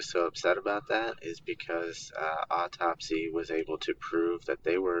that he was so upset about that is because autopsy was able to prove that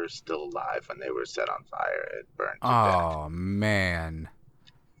they were still alive when they were set on fire and burned to death. Oh, man.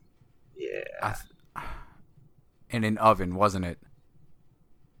 Yeah. In an oven, wasn't it?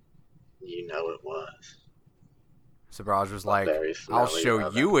 You know it was. Sabraj was like, very I'll smelly show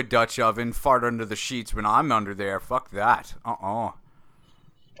oven. you a Dutch oven, fart under the sheets when I'm under there. Fuck that. Fuck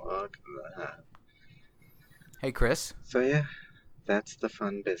that. Hey, Chris. So yeah, that's the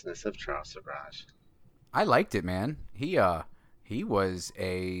fun business of Charles Sabraj. I liked it, man. He was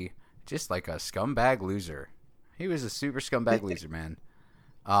just like a scumbag loser. He was a super scumbag loser, man.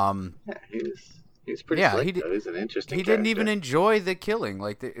 Yeah, he was pretty slick, though. He's an interesting He didn't even enjoy the killing.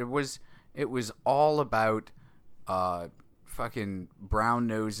 Like, it was all about fucking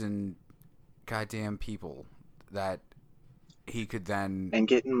brown-nosing goddamn people that he could then... And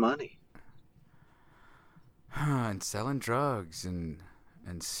getting money. And selling drugs and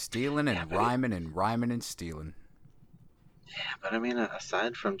stealing and rhyming and stealing. Yeah, but I mean,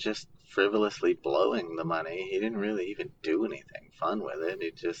 aside from just frivolously blowing the money, he didn't really even do anything fun with it.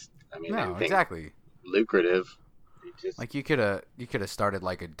 It just, no, exactly lucrative. Like you could have started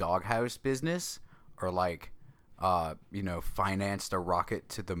like a doghouse business, or like, financed a rocket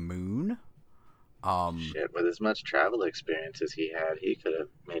to the moon. Shit, with as much travel experience as he had, he could have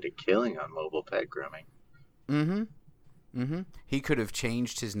made a killing on mobile pet grooming. He could have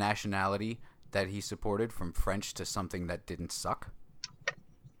changed his nationality that he supported from French to something that didn't suck.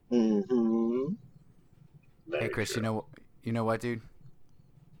 Very Hey, Chris, true. you know what, dude?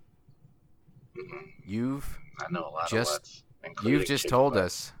 I know a lot of what's You've just told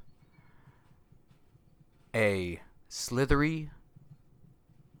us a slithery,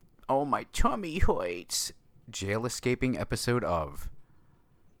 oh my tummy hurts, jail escaping episode of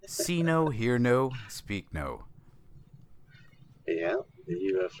See No, Hear No, Speak No. Yeah,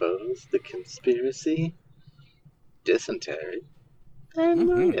 the UFOs, the conspiracy, dysentery, and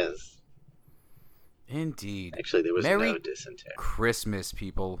Maria's. Indeed. Actually, there was Merry no dysentery. Christmas,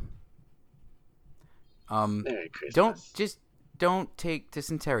 people. Merry Christmas. Don't take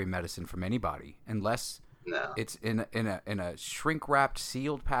dysentery medicine from anybody unless No. it's in a shrink wrapped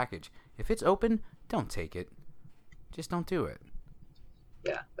sealed package. If it's open, don't take it. Just don't do it.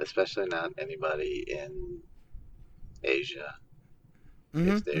 Yeah, especially not anybody in Asia.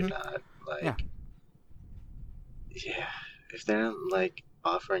 If they're not, like... Yeah, if they're not, like,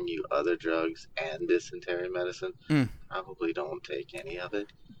 offering you other drugs and dysentery medicine, probably don't take any of it.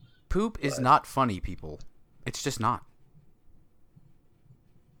 Poop is not funny, people. It's just not.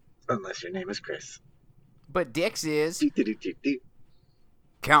 Unless your name is Chris. But Dix is. Do-do-do-do-do.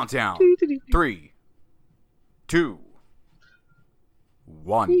 Countdown. Do-do-do-do. 3, 2,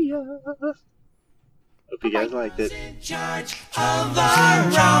 1. Yeah. Hope you guys liked it. In charge of our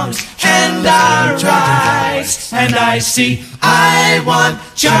wrongs and our rights. And I see I want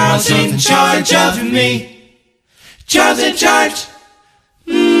Charles in charge of me. Charles in charge.